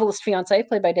novelist fiance,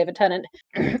 played by David Tennant,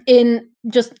 in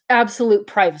just absolute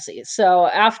privacy. So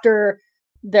after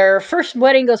their first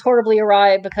wedding goes horribly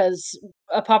awry because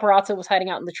a paparazzo was hiding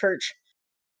out in the church,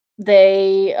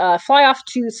 they fly off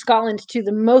to Scotland, to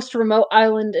the most remote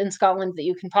island in Scotland that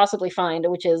you can possibly find,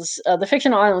 which is the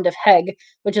fictional island of Hegg,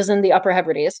 which is in the Upper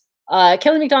Hebrides.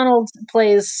 Kelly MacDonald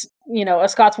plays, a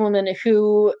Scotswoman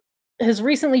who has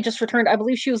recently just returned. I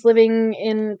believe she was living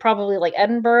in probably like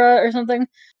Edinburgh or something,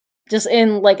 just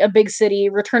in like a big city,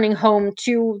 returning home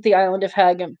to the island of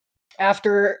Hegg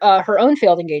after her own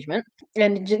failed engagement,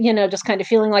 and just kind of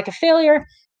feeling like a failure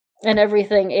and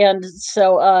everything. And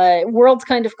so worlds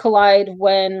kind of collide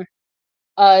when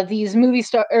this movie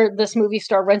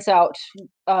star rents out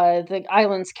the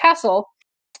island's castle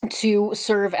to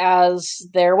serve as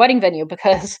their wedding venue,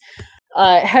 because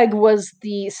Heg was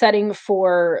the setting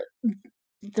for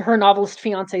her novelist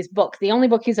fiance's book, the only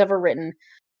book he's ever written.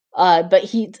 But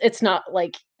it's not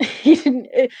like he didn't.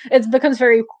 It becomes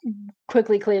very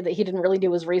quickly clear that he didn't really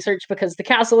do his research, because the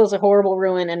castle is a horrible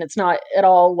ruin and it's not at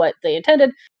all what they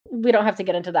intended. We don't have to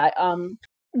get into that.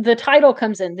 The title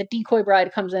comes in, the Decoy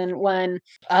Bride comes in when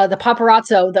the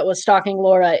paparazzo that was stalking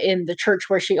Laura in the church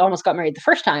where she almost got married the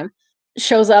first time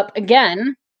shows up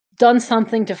again, done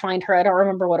something to find her. I don't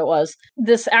remember what it was.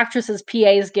 This actress's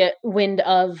PAs get wind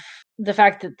of the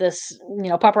fact that this,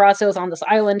 paparazzo is on this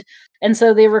island, and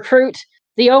so they recruit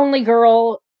the only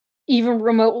girl even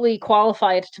remotely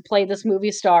qualified to play this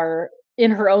movie star in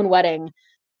her own wedding,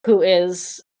 who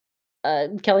is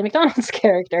Kelly MacDonald's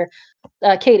character,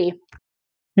 Katie.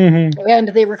 Mm-hmm. And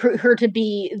they recruit her to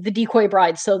be the decoy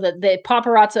bride so that the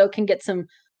paparazzo can get some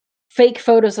fake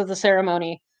photos of the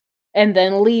ceremony and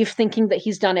then leave thinking that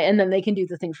he's done it, and then they can do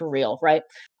the thing for real, right?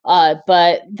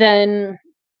 But then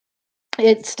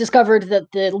it's discovered that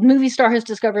the movie star has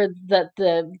discovered that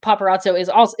the paparazzo is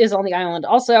on the island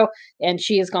also, and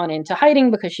she has gone into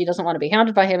hiding because she doesn't want to be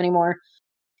hounded by him anymore.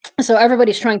 So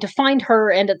everybody's trying to find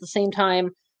her, and at the same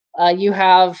time, you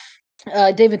have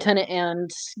David Tennant and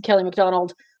Kelly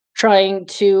MacDonald trying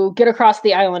to get across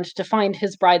the island to find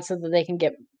his bride so that they can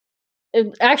get.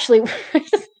 Actually,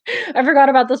 I forgot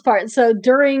about this part. So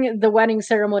during the wedding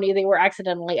ceremony, they were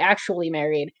accidentally actually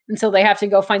married, and so they have to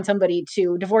go find somebody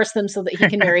to divorce them so that he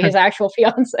can marry his actual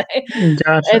fiance.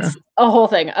 Gotcha. It's a whole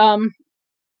thing.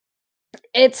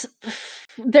 It's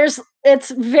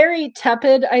very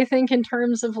tepid, I think, in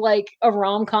terms of like a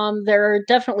rom-com. There are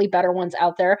definitely better ones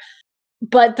out there,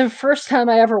 but the first time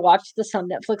I ever watched this on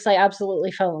Netflix, I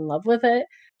absolutely fell in love with it.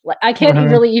 Like, I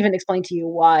can't really even explain to you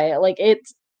why. Like,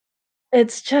 it's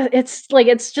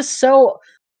just so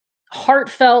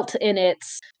heartfelt in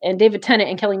its. And David Tennant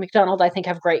and Kelly MacDonald, I think,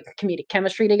 have great comedic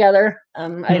chemistry together.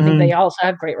 I think they also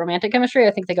have great romantic chemistry.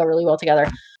 I think they go really well together.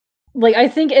 Like, I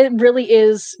think it really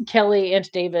is Kelly and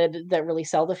David that really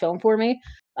sell the film for me.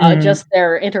 Just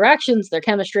their interactions, their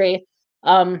chemistry.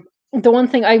 The one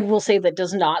thing I will say that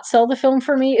does not sell the film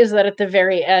for me is that at the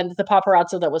very end, the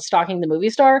paparazzo that was stalking the movie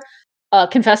star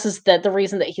confesses that the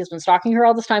reason that he's been stalking her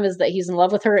all this time is that he's in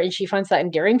love with her, and she finds that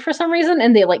endearing for some reason,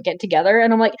 and they like get together.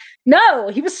 And I'm like, no,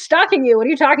 he was stalking you. What are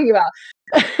you talking about?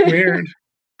 Weird.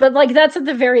 But like, that's at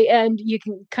the very end. You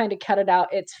can kind of cut it out.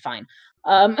 It's fine.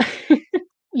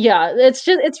 Yeah,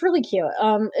 it's really cute.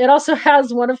 It also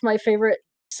has one of my favorite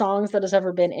songs that has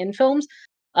ever been in films.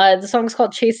 The song's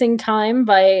called "Chasing Time"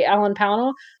 by Alan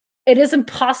Pownell. It is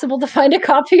impossible to find a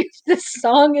copy of this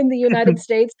song in the United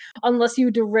States unless you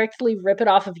directly rip it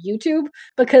off of YouTube,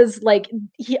 because like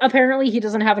apparently he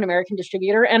doesn't have an American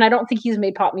distributor, and I don't think he's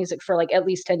made pop music for like at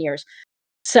least 10 years.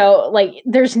 So like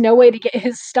there's no way to get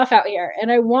his stuff out here,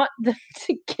 and I want them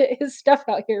to get his stuff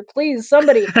out here. Please,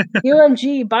 somebody,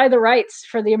 UMG, buy the rights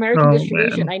for the American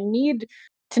distribution. Man. I need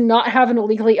to not have an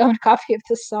illegally owned copy of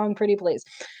this song, pretty please.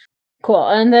 Cool.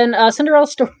 And then Cinderella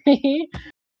Story.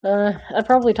 I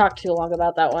probably talked too long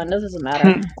about that one. It doesn't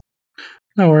matter.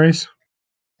 No worries.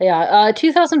 Yeah,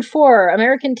 2004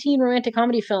 American teen romantic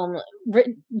comedy film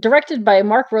directed by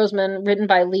Mark Roseman, written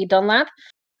by Lee Dunlap,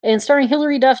 and starring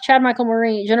Hilary Duff, Chad Michael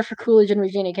Murray, Jennifer Coolidge, and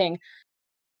Regina King.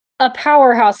 A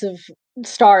powerhouse of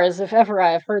stars, if ever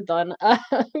I have heard them.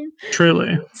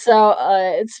 Truly. So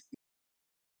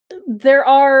there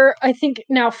are, I think,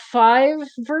 now 5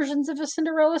 versions of a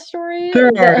Cinderella story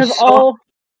There that are have all.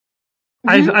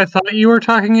 I thought you were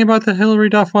talking about the Hilary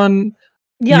Duff one.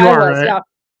 Yeah, you I are, was. right? Yeah.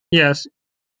 Yes.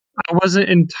 I wasn't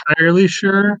entirely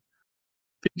sure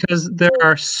because there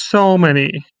are so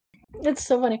many. It's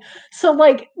so funny. So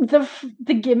like the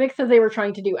gimmick that they were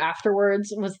trying to do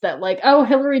afterwards was that like, oh,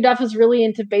 Hilary Duff is really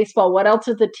into baseball. What else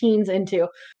are the teens into?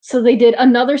 So they did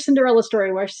another Cinderella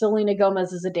story where Selena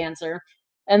Gomez is a dancer.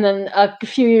 And then a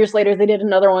few years later, they did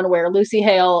another one where Lucy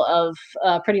Hale of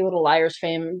Pretty Little Liars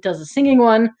fame does a singing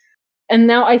one. And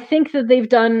now I think that they've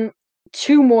done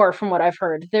 2 more from what I've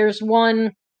heard. There's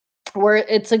one where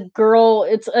it's a girl,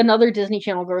 it's another Disney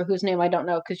Channel girl whose name I don't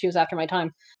know because she was after my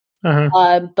time.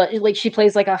 But like she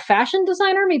plays like a fashion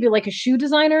designer, maybe like a shoe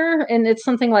designer, and it's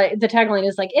something like the tagline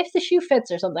is like "if the shoe fits"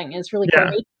 or something. It's really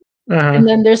corny. And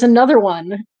then there's another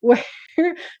one where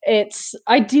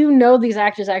I do know these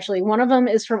actors actually. One of them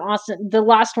is from Austin. The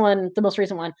last one, the most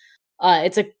recent one,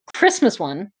 it's a Christmas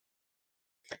one,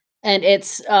 and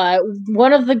it's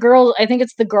one of the girls. I think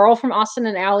it's the girl from Austin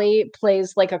and Ally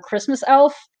plays like a Christmas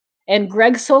elf. And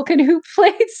Greg Sulkin, who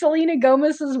played Selena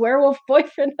Gomez's werewolf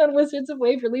boyfriend on Wizards of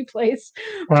Waverly Place,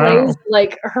 plays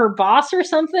like her boss or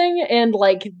something. And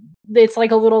like it's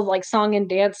like a little like song and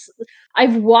dance.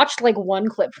 I've watched like one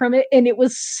clip from it, and it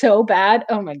was so bad.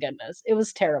 Oh my goodness, it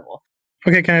was terrible.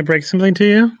 Okay, can I break something to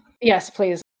you? Yes,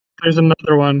 please. There's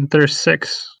another one. There's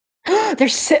 6.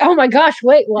 There's oh my gosh,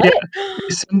 wait, what? Yeah.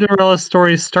 The Cinderella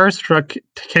Story Starstruck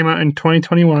came out in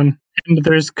 2021, and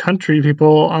there's country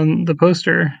people on the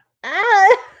poster.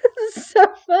 So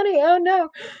funny. Oh no.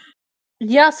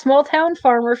 Yeah, small town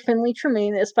farmer Finley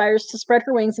Tremaine aspires to spread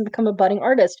her wings and become a budding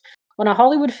artist. When a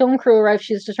Hollywood film crew arrives,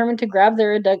 she is determined to grab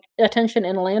their attention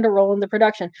and land a role in the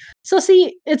production. So,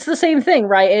 see, it's the same thing,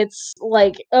 right? It's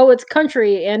like, oh, it's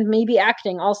country and maybe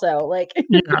acting also. Like,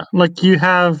 yeah, like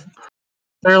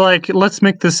they're like, let's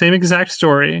make the same exact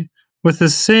story with the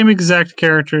same exact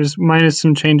characters minus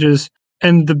some changes,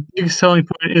 and the big selling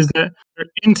point is that they're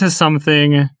into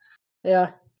something.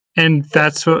 Yeah. And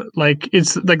that's what, like,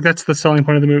 it's like that's the selling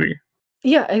point of the movie.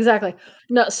 Yeah, exactly.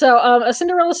 No, so A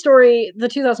Cinderella Story, the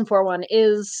 2004 one,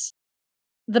 is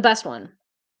the best one,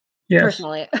 Yes.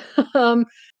 personally. um,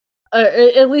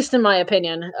 at least in my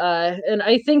opinion. And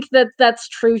I think that that's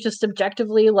true just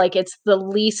objectively. Like, it's the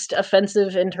least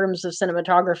offensive in terms of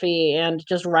cinematography and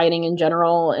just writing in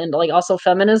general, and like also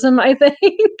feminism, I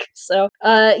think. So,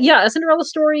 yeah, A Cinderella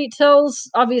Story tells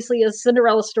obviously a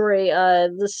Cinderella story.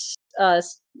 This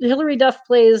Hilary Duff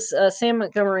plays Sam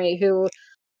Montgomery, who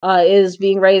is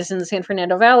being raised in the San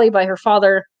Fernando Valley by her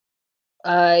father.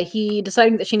 He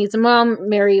deciding that she needs a mom,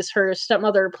 marries her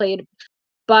stepmother, played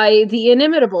by the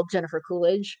inimitable Jennifer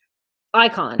Coolidge,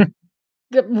 icon.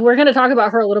 We're going to talk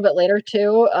about her a little bit later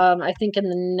too. I think in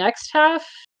the next half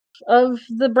of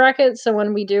the bracket. So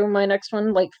when we do my next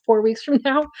one, like 4 weeks from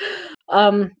now,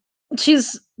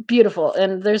 she's beautiful,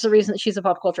 and there's a reason she's a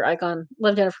pop culture icon.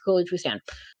 Love Jennifer Coolidge, we stand.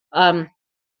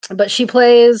 But she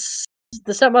plays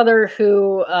the stepmother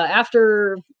who,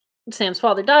 after Sam's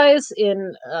father dies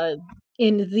in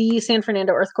the San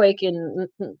Fernando earthquake in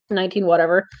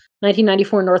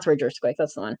 1994 Northridge earthquake.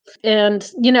 That's the one.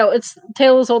 And it's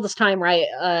tale as old as time, right?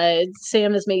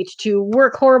 Sam is made to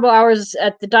work horrible hours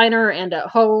at the diner and at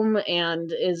home,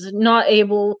 and is not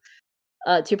able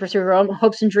to pursue her own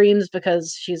hopes and dreams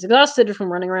because she's exhausted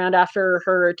from running around after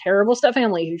her terrible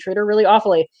stepfamily who treat her really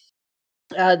awfully.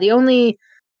 The only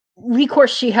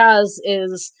recourse she has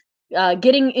is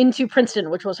getting into Princeton,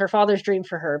 which was her father's dream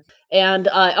for her. And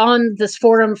on this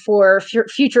forum for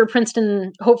future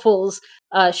Princeton hopefuls,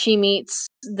 she meets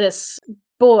this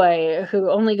boy who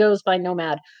only goes by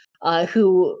Nomad,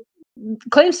 who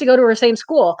claims to go to her same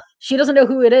school. She doesn't know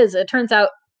who it is. It turns out,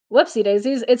 whoopsie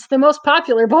daisies, it's the most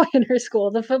popular boy in her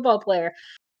school, the football player,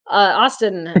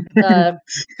 Austin.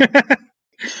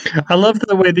 I love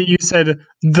the way that you said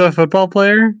the football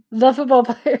player, The football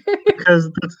player.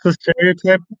 because that's the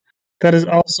stereotype that is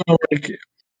also like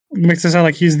makes it sound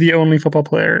like he's the only football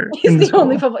player in the school.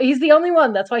 He's the only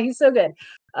one. That's why he's so good.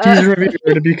 He's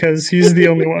revered because he's the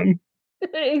only one.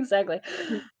 Exactly.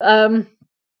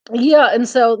 Yeah, and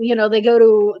so they go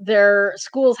to their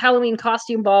school's Halloween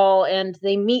costume ball and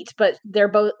they meet, but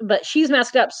she's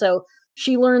masked up, so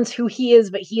she learns who he is,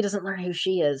 but he doesn't learn who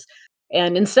she is.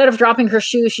 And instead of dropping her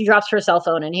shoe, she drops her cell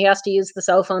phone, and he has to use the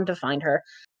cell phone to find her.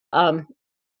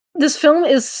 This film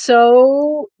is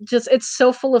it's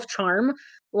so full of charm.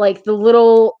 Like the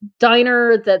little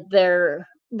diner that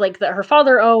that her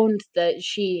father owned, that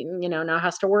she now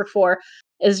has to work for,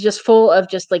 is just full of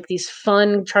just like these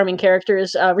fun, charming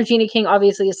characters. Regina King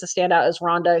obviously is the standout as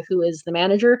Rhonda, who is the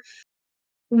manager.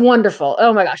 Wonderful.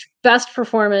 Oh my gosh. Best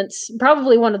performance.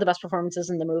 Probably one of the best performances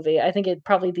in the movie. I think it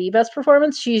probably the best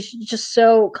performance. She's just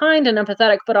so kind and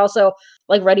empathetic, but also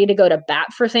like ready to go to bat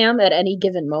for Sam at any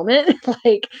given moment.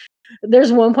 Like,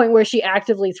 there's one point where she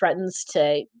actively threatens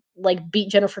to like beat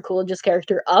Jennifer Coolidge's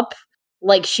character up.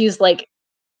 Like she's like,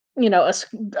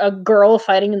 a girl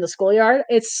fighting in the schoolyard.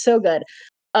 It's so good.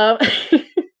 Um,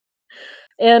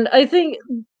 and I think,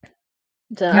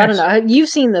 I don't know. You've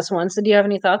seen this one, so do you have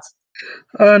any thoughts?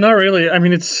 Not really. I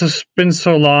mean, it's just been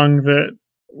so long that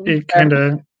it kind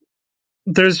of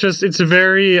it's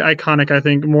very iconic. I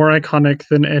think more iconic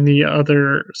than any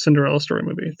other Cinderella story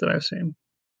movie that I've seen.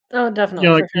 Oh, definitely.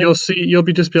 Like you'll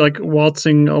be like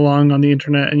waltzing along on the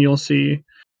internet, and you'll see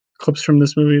clips from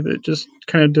this movie that just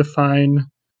kind of define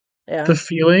the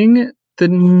feeling that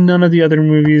none of the other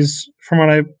movies, from what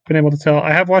I've been able to tell.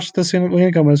 I have watched the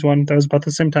Selena Gomez one. That was about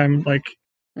the same time, like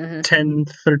 10,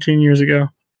 13 years ago.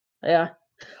 Yeah.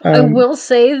 I will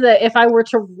say that if I were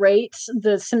to rate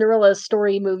the Cinderella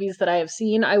story movies that I have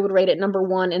seen, I would rate it number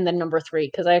 1 and then number 3,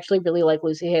 because I actually really like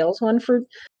Lucy Hale's one for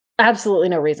absolutely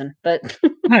no reason. But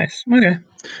nice. Okay.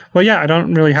 Well, yeah, I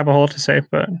don't really have a whole lot to say,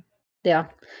 but yeah,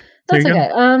 that's okay.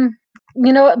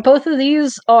 Both of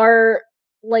these are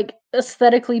like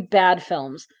aesthetically bad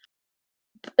films,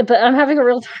 but I'm having a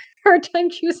real hard time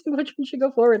choosing which one should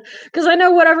go forward, because I know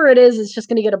whatever it is just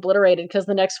going to get obliterated, because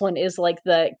the next one is like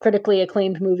the critically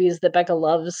acclaimed movies that Becca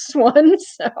loves one,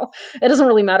 so it doesn't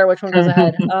really matter which one goes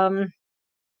ahead. I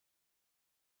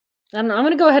don't know, I'm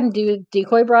going to go ahead and do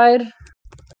Decoy Bride.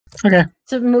 Okay.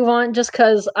 To move on, just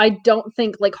because I don't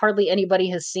think like hardly anybody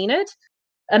has seen it,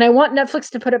 and I want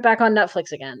Netflix to put it back on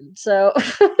Netflix again. So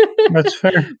that's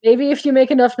fair. Maybe if you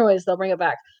make enough noise, they'll bring it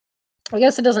back. I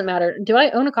guess it doesn't matter. Do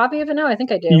I own a copy of it now? I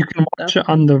think I do. You can watch it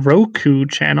on the Roku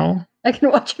channel. I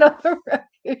can watch it on the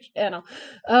Roku channel.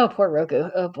 Oh, poor Roku.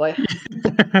 Oh boy.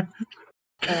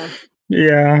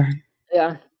 Yeah.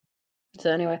 Yeah.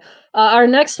 So anyway, our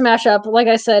next mashup, like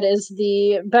I said, is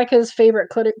the Becca's favorite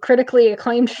critically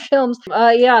acclaimed films.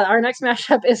 Yeah, our next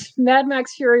mashup is Mad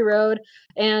Max Fury Road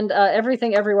and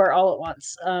Everything Everywhere All at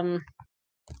Once.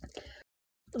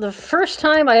 The first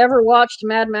time I ever watched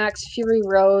Mad Max Fury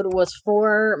Road was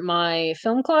for my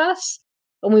film class,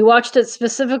 and we watched it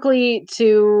specifically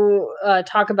to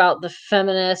talk about the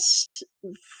feminist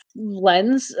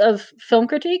lens of film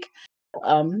critique.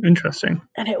 Interesting.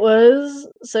 And it was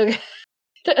so good.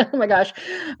 Oh my gosh.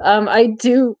 I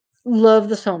do love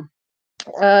this film.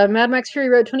 Mad Max Fury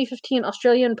Road 2015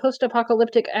 Australian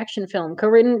post-apocalyptic action film,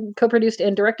 co-written, co-produced,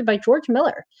 and directed by George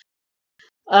Miller.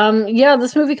 Yeah,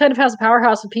 this movie kind of has a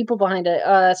powerhouse of people behind it.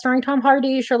 Starring Tom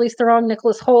Hardy, Charlize Theron,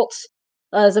 Nicholas Hoult,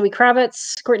 Zoe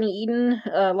Kravitz, Courtney Eden,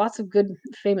 lots of good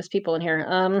famous people in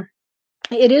here.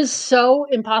 It is so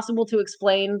impossible to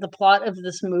explain the plot of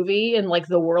this movie and like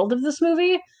the world of this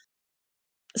movie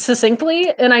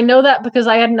succinctly, and I know that because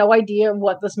I had no idea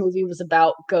what this movie was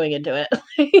about going into it.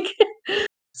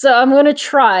 So I'm gonna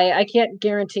try. I can't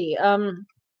guarantee.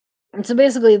 So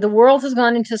basically, the world has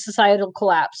gone into societal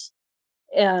collapse,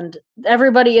 and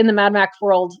everybody in the Mad Max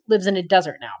world lives in a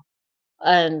desert now.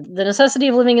 And the necessity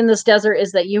of living in this desert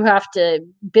is that you have to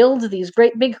build these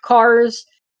great big cars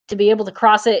to be able to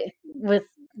cross it with,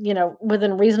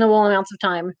 within reasonable amounts of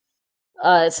time,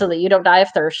 so that you don't die of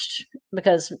thirst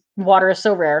because water is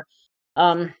so rare.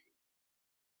 And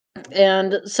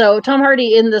so Tom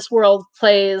Hardy in this world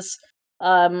plays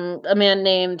a man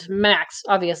named Max,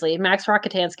 obviously Max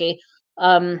Rockatansky,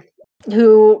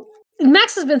 who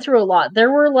Max has been through a lot.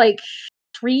 There were like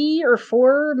 3 or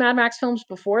 4 Mad Max films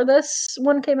before this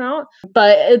one came out,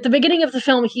 but at the beginning of the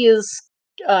film, he is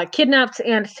kidnapped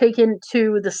and taken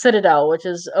to the Citadel, which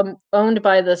is owned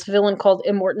by this villain called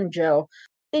Immortan Joe.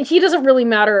 He doesn't really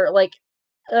matter like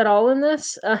at all in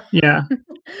this. Yeah.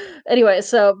 Anyway,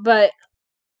 so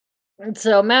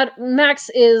Max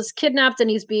is kidnapped and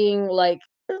he's being like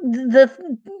the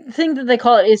thing that they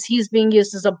call it is he's being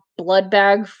used as a blood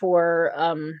bag for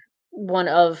one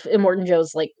of Immortan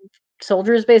Joe's like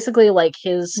soldiers, basically. Like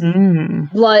his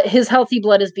blood, his healthy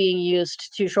blood is being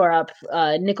used to shore up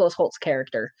Nicholas Holt's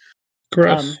character.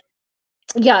 Gross.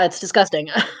 Yeah, it's disgusting.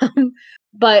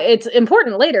 But it's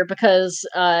important later because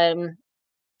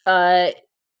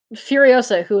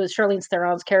Furiosa, who is Charlize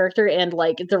Theron's character and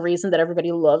like the reason that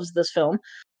everybody loves this film,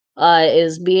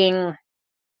 is being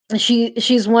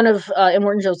she's one of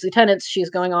Immortan Joe's lieutenants. She's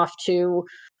going off to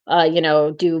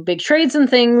do big trades and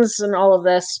things and all of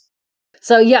this.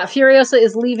 So yeah, Furiosa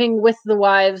is leaving with the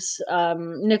wives.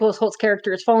 Nicholas Holt's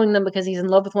character is following them because he's in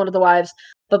love with one of the wives,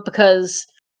 but because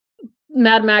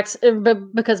Max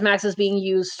is being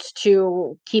used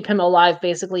to keep him alive,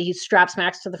 basically, he straps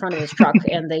Max to the front of his truck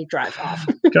and they drive off.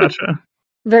 Gotcha.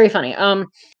 Very funny.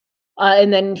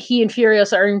 And then he and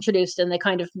Furiosa are introduced and they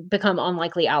kind of become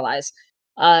unlikely allies.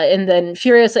 And then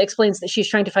Furiosa explains that she's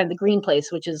trying to find the green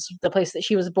place, which is the place that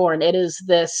she was born. It is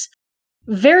this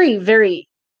very, very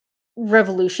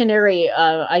revolutionary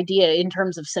idea in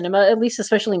terms of cinema, at least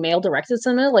especially male-directed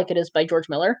cinema, like it is by George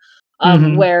Miller,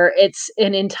 where it's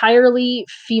an entirely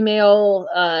female,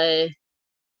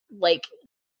 like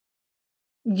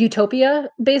utopia,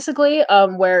 basically,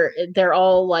 where they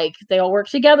all work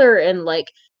together and like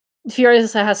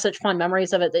Furiosa has such fond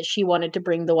memories of it that she wanted to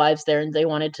bring the wives there and they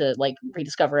wanted to like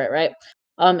rediscover it, right?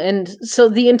 And so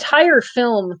the entire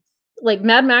film, like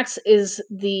Mad Max is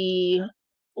the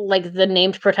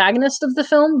named protagonist of the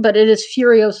film, but it is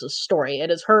Furiosa's story. It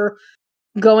is her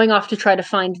going off to try to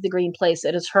find the green place.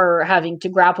 It is her having to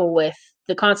grapple with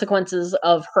the consequences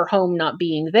of her home not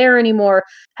being there anymore,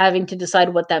 having to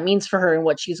decide what that means for her and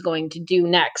what she's going to do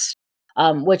next.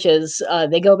 Which is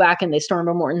they go back and they storm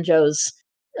Immortan Joe's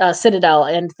Citadel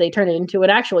and they turn it into an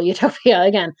actual utopia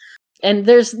again. And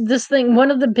there's this thing, one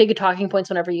of the big talking points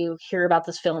whenever you hear about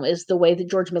this film is the way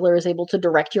that George Miller is able to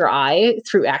direct your eye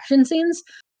through action scenes.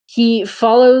 He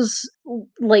follows,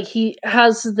 like, he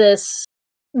has this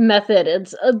method.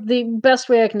 It's the best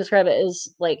way I can describe it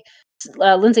is like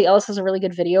Lindsay Ellis has a really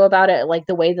good video about it, like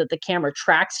the way that the camera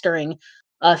tracks during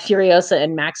Furiosa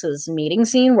and Max's meeting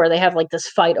scene where they have like this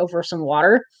fight over some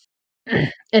water.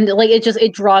 And like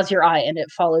it draws your eye and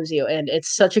it follows you and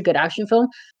it's such a good action film.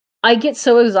 I get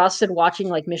so exhausted watching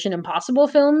like Mission Impossible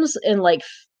films and like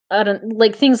I don't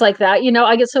like things like that.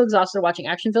 I get so exhausted watching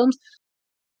action films.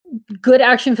 Good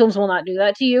action films will not do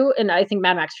that to you, and I think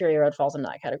Mad Max Fury Road falls into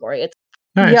that category. It's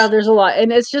nice. Yeah, there's a lot,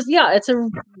 and it's just it's a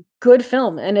good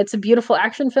film, and it's a beautiful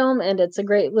action film, and it's a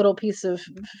great little piece of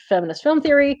feminist film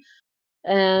theory,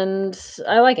 and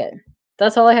I like it.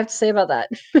 That's all I have to say about that.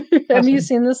 Awesome. Have you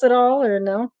seen this at all, or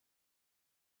no?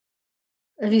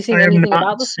 Have you seen I have anything not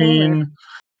about this film?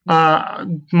 Or?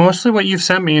 seen mostly what you've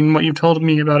sent me and what you've told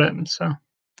me about it. So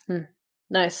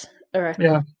Nice. Okay.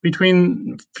 yeah,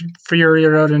 between Fury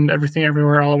Road and Everything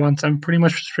Everywhere All at Once, I'm pretty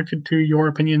much restricted to your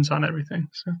opinions on everything.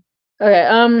 So Okay.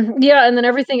 Yeah, and then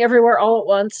Everything Everywhere All at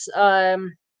Once.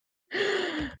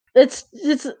 It's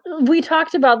we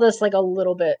talked about this like a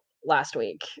little bit last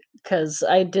week because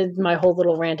I did my whole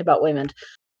little rant about Waymond.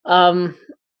 Um,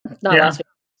 not yeah. last week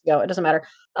ago. It doesn't matter.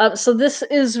 So this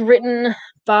is written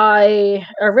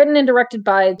and directed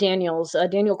by Daniel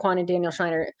Kwan and Daniel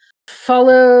Schreiner.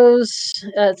 Follows.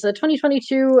 It's a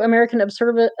 2022 American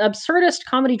absurdist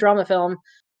comedy drama film.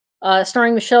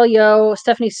 Starring Michelle Yeoh,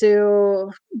 Stephanie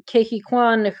Sue, Kei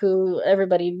Kwan, who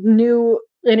everybody knew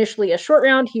initially as Short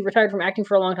Round. He retired from acting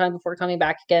for a long time before coming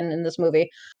back again in this movie.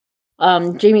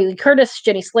 Jamie Lee Curtis,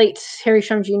 Jenny Slate, Harry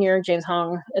Shum Jr., James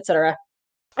Hong, etc.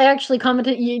 I actually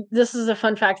commented. This is a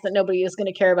fun fact that nobody is going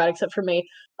to care about except for me.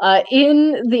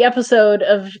 In the episode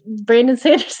of Brandon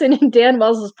Sanderson and Dan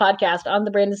Wells' podcast on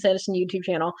the Brandon Sanderson YouTube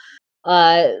channel,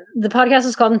 the podcast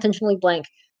is called Intentionally Blank.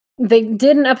 They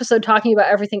did an episode talking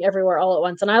about Everything Everywhere All at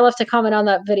Once, and I left a comment on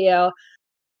that video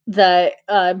that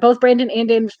both Brandon and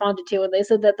Dan responded to, and they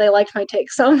said that they liked my take.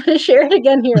 So I'm going to share it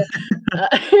again here.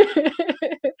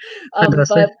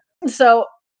 Fantastic. But so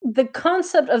the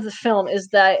concept of the film is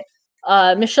that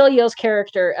Michelle Yeoh's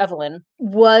character Evelyn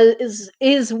was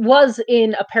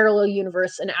in a parallel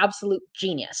universe an absolute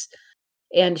genius,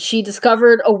 and she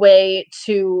discovered a way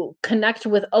to connect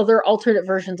with other alternate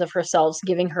versions of herself,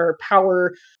 giving her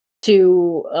power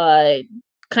to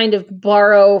kind of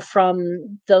borrow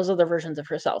from those other versions of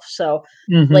herself. So,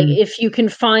 like, Mm-hmm. if you can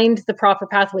find the proper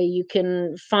pathway, you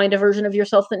can find a version of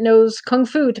yourself that knows kung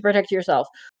fu to protect yourself,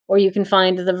 or you can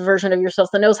find the version of yourself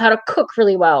that knows how to cook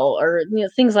really well, or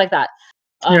things like that.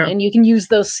 Yeah. And you can use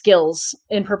those skills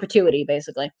in perpetuity,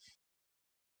 basically.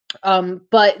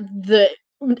 But the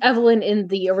Evelyn in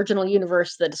the original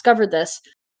universe that discovered this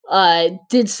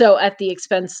did so at the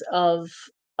expense of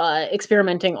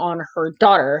experimenting on her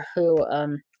daughter, who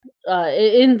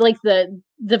in like the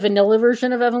vanilla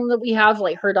version of Evelyn that we have,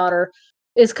 like her daughter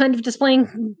is kind of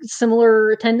displaying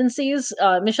similar tendencies.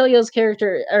 Michelle Yeoh's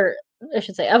character, or I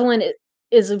should say, Evelyn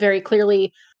is very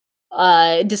clearly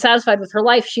dissatisfied with her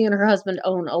life. She and her husband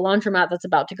own a laundromat that's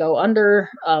about to go under.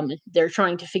 They're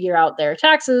trying to figure out their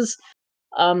taxes,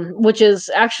 which is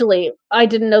actually, I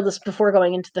didn't know this before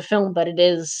going into the film, but it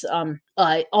is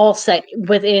all set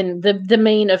within the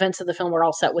main events of the film are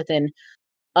all set within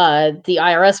the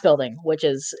IRS building, which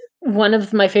is one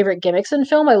of my favorite gimmicks in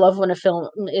film. I love when a film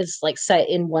is like set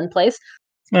in one place.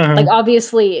 Uh-huh. Like,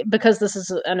 obviously, because this is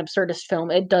an absurdist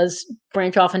film, it does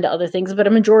branch off into other things, but a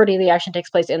majority of the action takes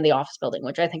place in the office building,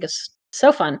 which I think is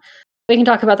so fun. We can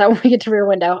talk about that when we get to Rear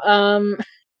Window.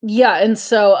 Yeah, and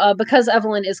so because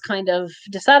Evelyn is kind of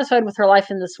dissatisfied with her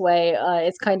life in this way,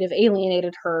 it's kind of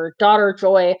alienated her daughter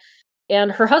Joy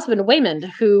and her husband Waymond,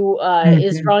 who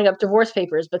is Mm-hmm. drawing up divorce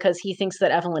papers because he thinks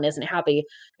that Evelyn isn't happy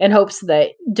and hopes that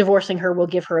divorcing her will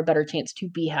give her a better chance to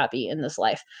be happy in this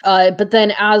life. But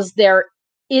then, as they're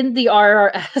in the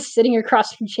RRS sitting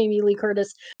across from Jamie Lee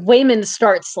Curtis, Waymond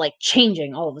starts like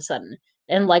changing all of a sudden.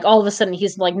 And like all of a sudden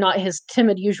he's like not his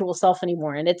timid usual self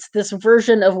anymore. And it's this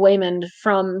version of Waymond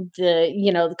from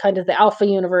the kind of the Alpha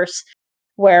universe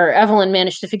where Evelyn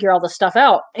managed to figure all this stuff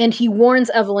out. And he warns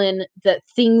Evelyn that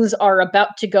things are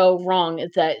about to go wrong,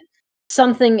 that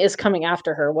something is coming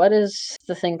after her. What is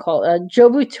the thing called?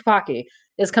 Jobu Tupaki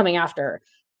is coming after her.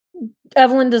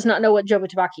 Evelyn does not know what Jobu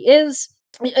Tupaki is.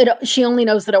 She only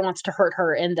knows that it wants to hurt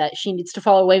her and that she needs to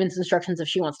follow Waymond's instructions if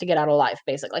she wants to get out alive,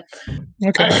 basically.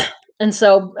 Okay. And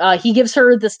so he gives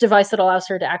her this device that allows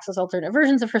her to access alternate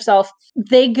versions of herself.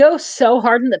 They go so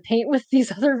hard in the paint with these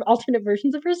other alternate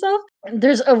versions of herself.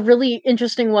 There's a really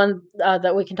interesting one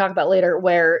that we can talk about later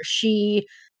where she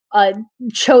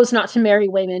chose not to marry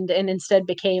Waymond and instead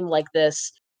became like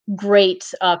this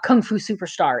great kung fu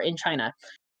superstar in China.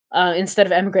 Instead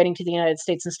of emigrating to the United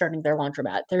States and starting their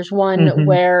laundromat. There's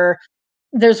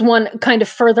Mm-hmm. one kind of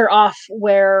further off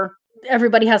where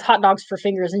everybody has hot dogs for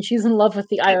fingers and she's in love with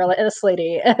the IRS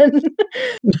lady. And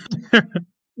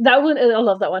that one, I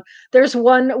love that one. There's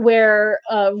one where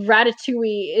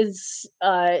Ratatouille is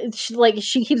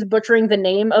she keeps butchering the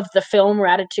name of the film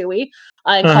Ratatouille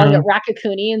and calling it Uh-huh.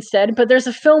 Raccacoonie instead. But there's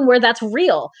a film where that's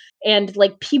real, and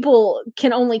like people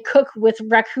can only cook with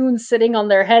raccoons sitting on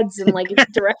their heads and like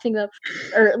directing them,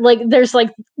 or like there's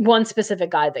like one specific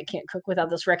guy that can't cook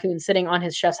without this raccoon sitting on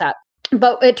his chef's hat.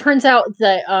 But it turns out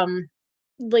that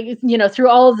through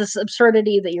all of this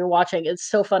absurdity that you're watching, it's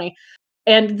so funny.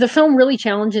 And the film really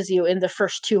challenges you in the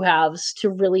first two halves to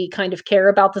really kind of care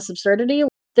about this absurdity.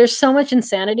 there's so much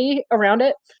insanity around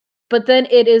it. But then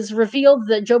it is revealed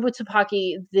that Jobu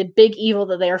Tsupaki, the big evil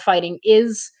that they are fighting,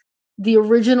 is the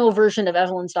original version of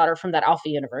Evelyn's daughter from that Alpha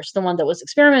universe, the one that was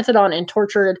experimented on and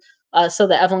tortured so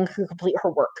that Evelyn could complete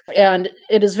her work. And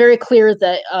it is very clear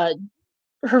that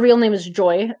her real name is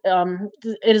Joy.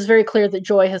 It is very clear that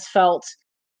Joy has felt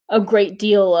a great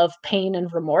deal of pain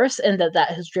and remorse, and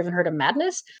that has driven her to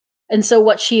madness. And so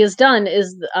what she has done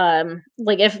is,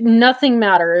 like, if nothing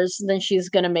matters, then she's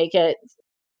going to make it,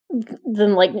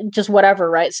 then, like, just whatever,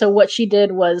 right? So what she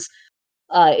did was,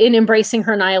 in embracing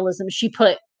her nihilism, she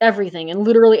put everything, and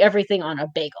literally everything, on a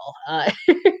bagel.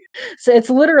 So it's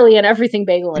literally an everything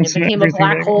bagel, and it became a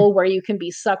black hole where you can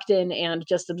be sucked in and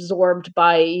just absorbed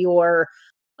by your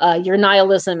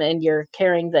nihilism and your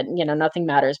caring that, you know, nothing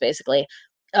matters, basically.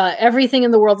 Everything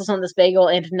in the world is on this bagel,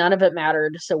 and none of it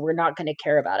mattered, so we're not going to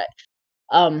care about it.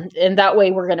 And that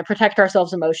way we're going to protect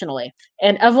ourselves emotionally.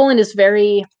 And Evelyn is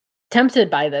very tempted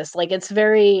by this. Like, it's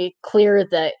very clear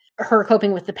that her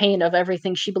coping with the pain of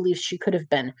everything she believes she could have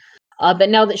been. But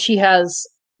now that she has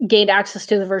gained access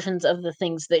to the versions of the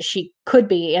things that she could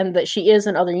be and that she is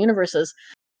in other universes,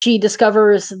 she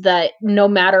discovers that no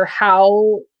matter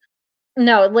how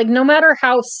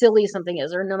silly something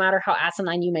is, or no matter how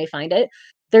asinine you may find it,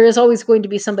 there is always going to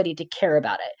be somebody to care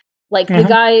about it. Like the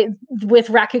guy with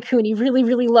Raccoon, he really,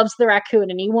 really loves the raccoon,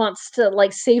 and he wants to,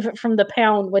 like, save it from the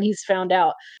pound when he's found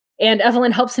out. And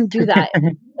Evelyn helps him do that.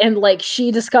 And, like,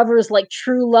 she discovers, like,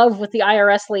 true love with the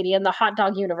IRS lady in the hot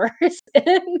dog universe.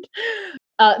 And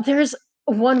there's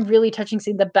one really touching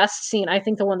scene. The best scene, I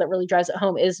think the one that really drives it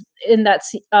home, is in that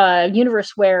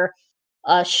universe where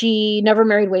she never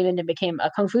married Waymond and became a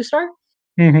kung fu star.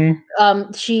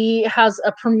 She has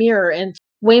a premiere, and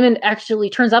Waymond actually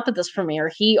turns up at this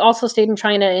premiere. He also stayed in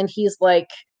China, and he's like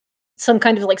some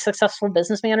kind of like successful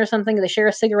businessman or something. They share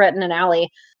a cigarette in an alley,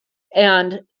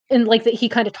 and like that, he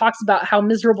kind of talks about how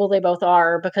miserable they both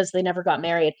are because they never got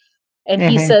married. And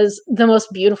he says the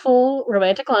most beautiful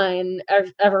romantic line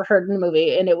I've ever heard in a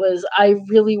movie, and it was, "I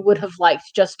really would have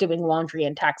liked just doing laundry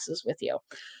and taxes with you."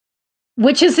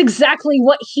 Which is exactly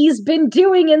what he's been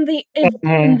doing in the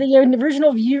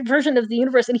original version of the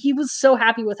universe, and he was so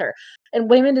happy with her. And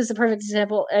Waymond is a perfect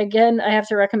example. Again, I have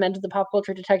to recommend the Pop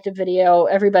Culture Detective video,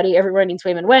 Everyone Needs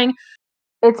Waymond Wang.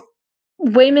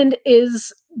 Waymond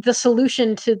is the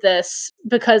solution to this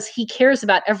because he cares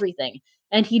about everything,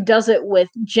 and he does it with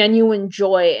genuine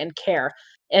joy and care.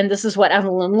 And this is what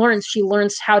Evelyn learns. She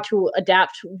learns how to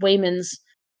adapt Waymond's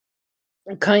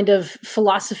kind of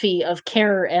philosophy of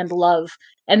care and love,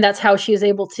 and that's how she is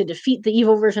able to defeat the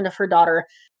evil version of her daughter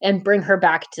and bring her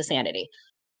back to sanity.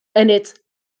 And it's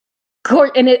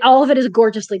all of it is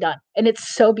gorgeously done, and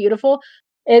it's so beautiful.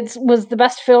 It was the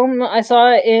best film I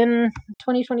saw in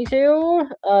 2022.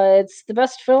 It's the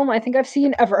best film I think I've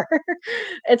seen ever.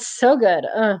 It's so good.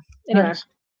 Anyway, nice.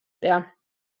 Yeah,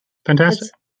 fantastic.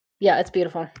 It's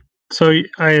beautiful. So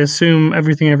I assume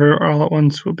Everything Ever All at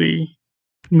Once will be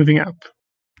moving up.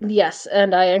 Yes,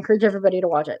 and I encourage everybody to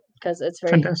watch it because it's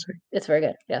very fantastic. It's very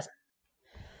good. Yes.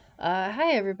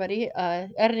 Hi everybody.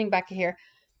 Editing back here.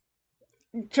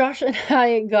 Josh and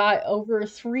I got over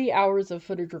 3 hours of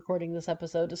footage recording this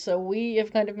episode, so we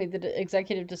have kind of made the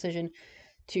executive decision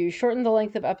to shorten the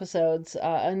length of episodes.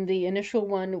 On the initial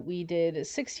one, we did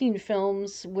 16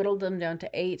 films, whittled them down to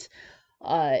 8.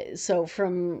 So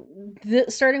from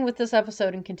starting with this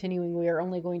episode and continuing, we are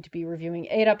only going to be reviewing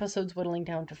 8 episodes, whittling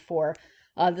down to 4.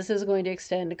 This is going to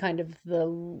extend kind of the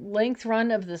length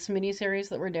run of this mini-series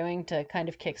that we're doing to kind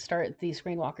of kickstart the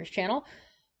Screenwalkers channel.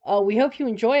 We hope you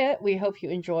enjoy it. We hope you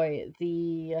enjoy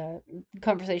the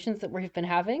conversations that we've been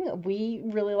having. We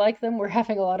really like them. We're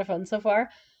having a lot of fun so far.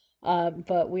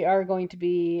 But we are going to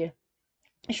be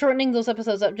shortening those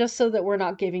episodes up just so that we're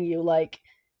not giving you like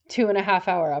 2.5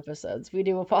 hour episodes. We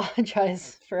do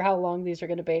apologize for how long these are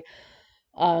going to be.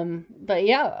 But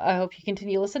yeah, I hope you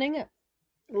continue listening.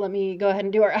 Let me go ahead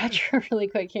and do our outro really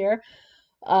quick here.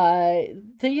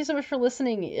 Thank you so much for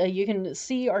listening. You can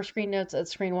see our screen notes at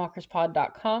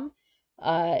screenwalkerspod.com,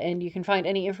 and you can find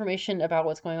any information about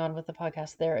what's going on with the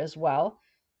podcast there as well.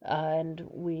 And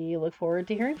we look forward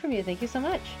to hearing from you. Thank you so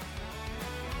much.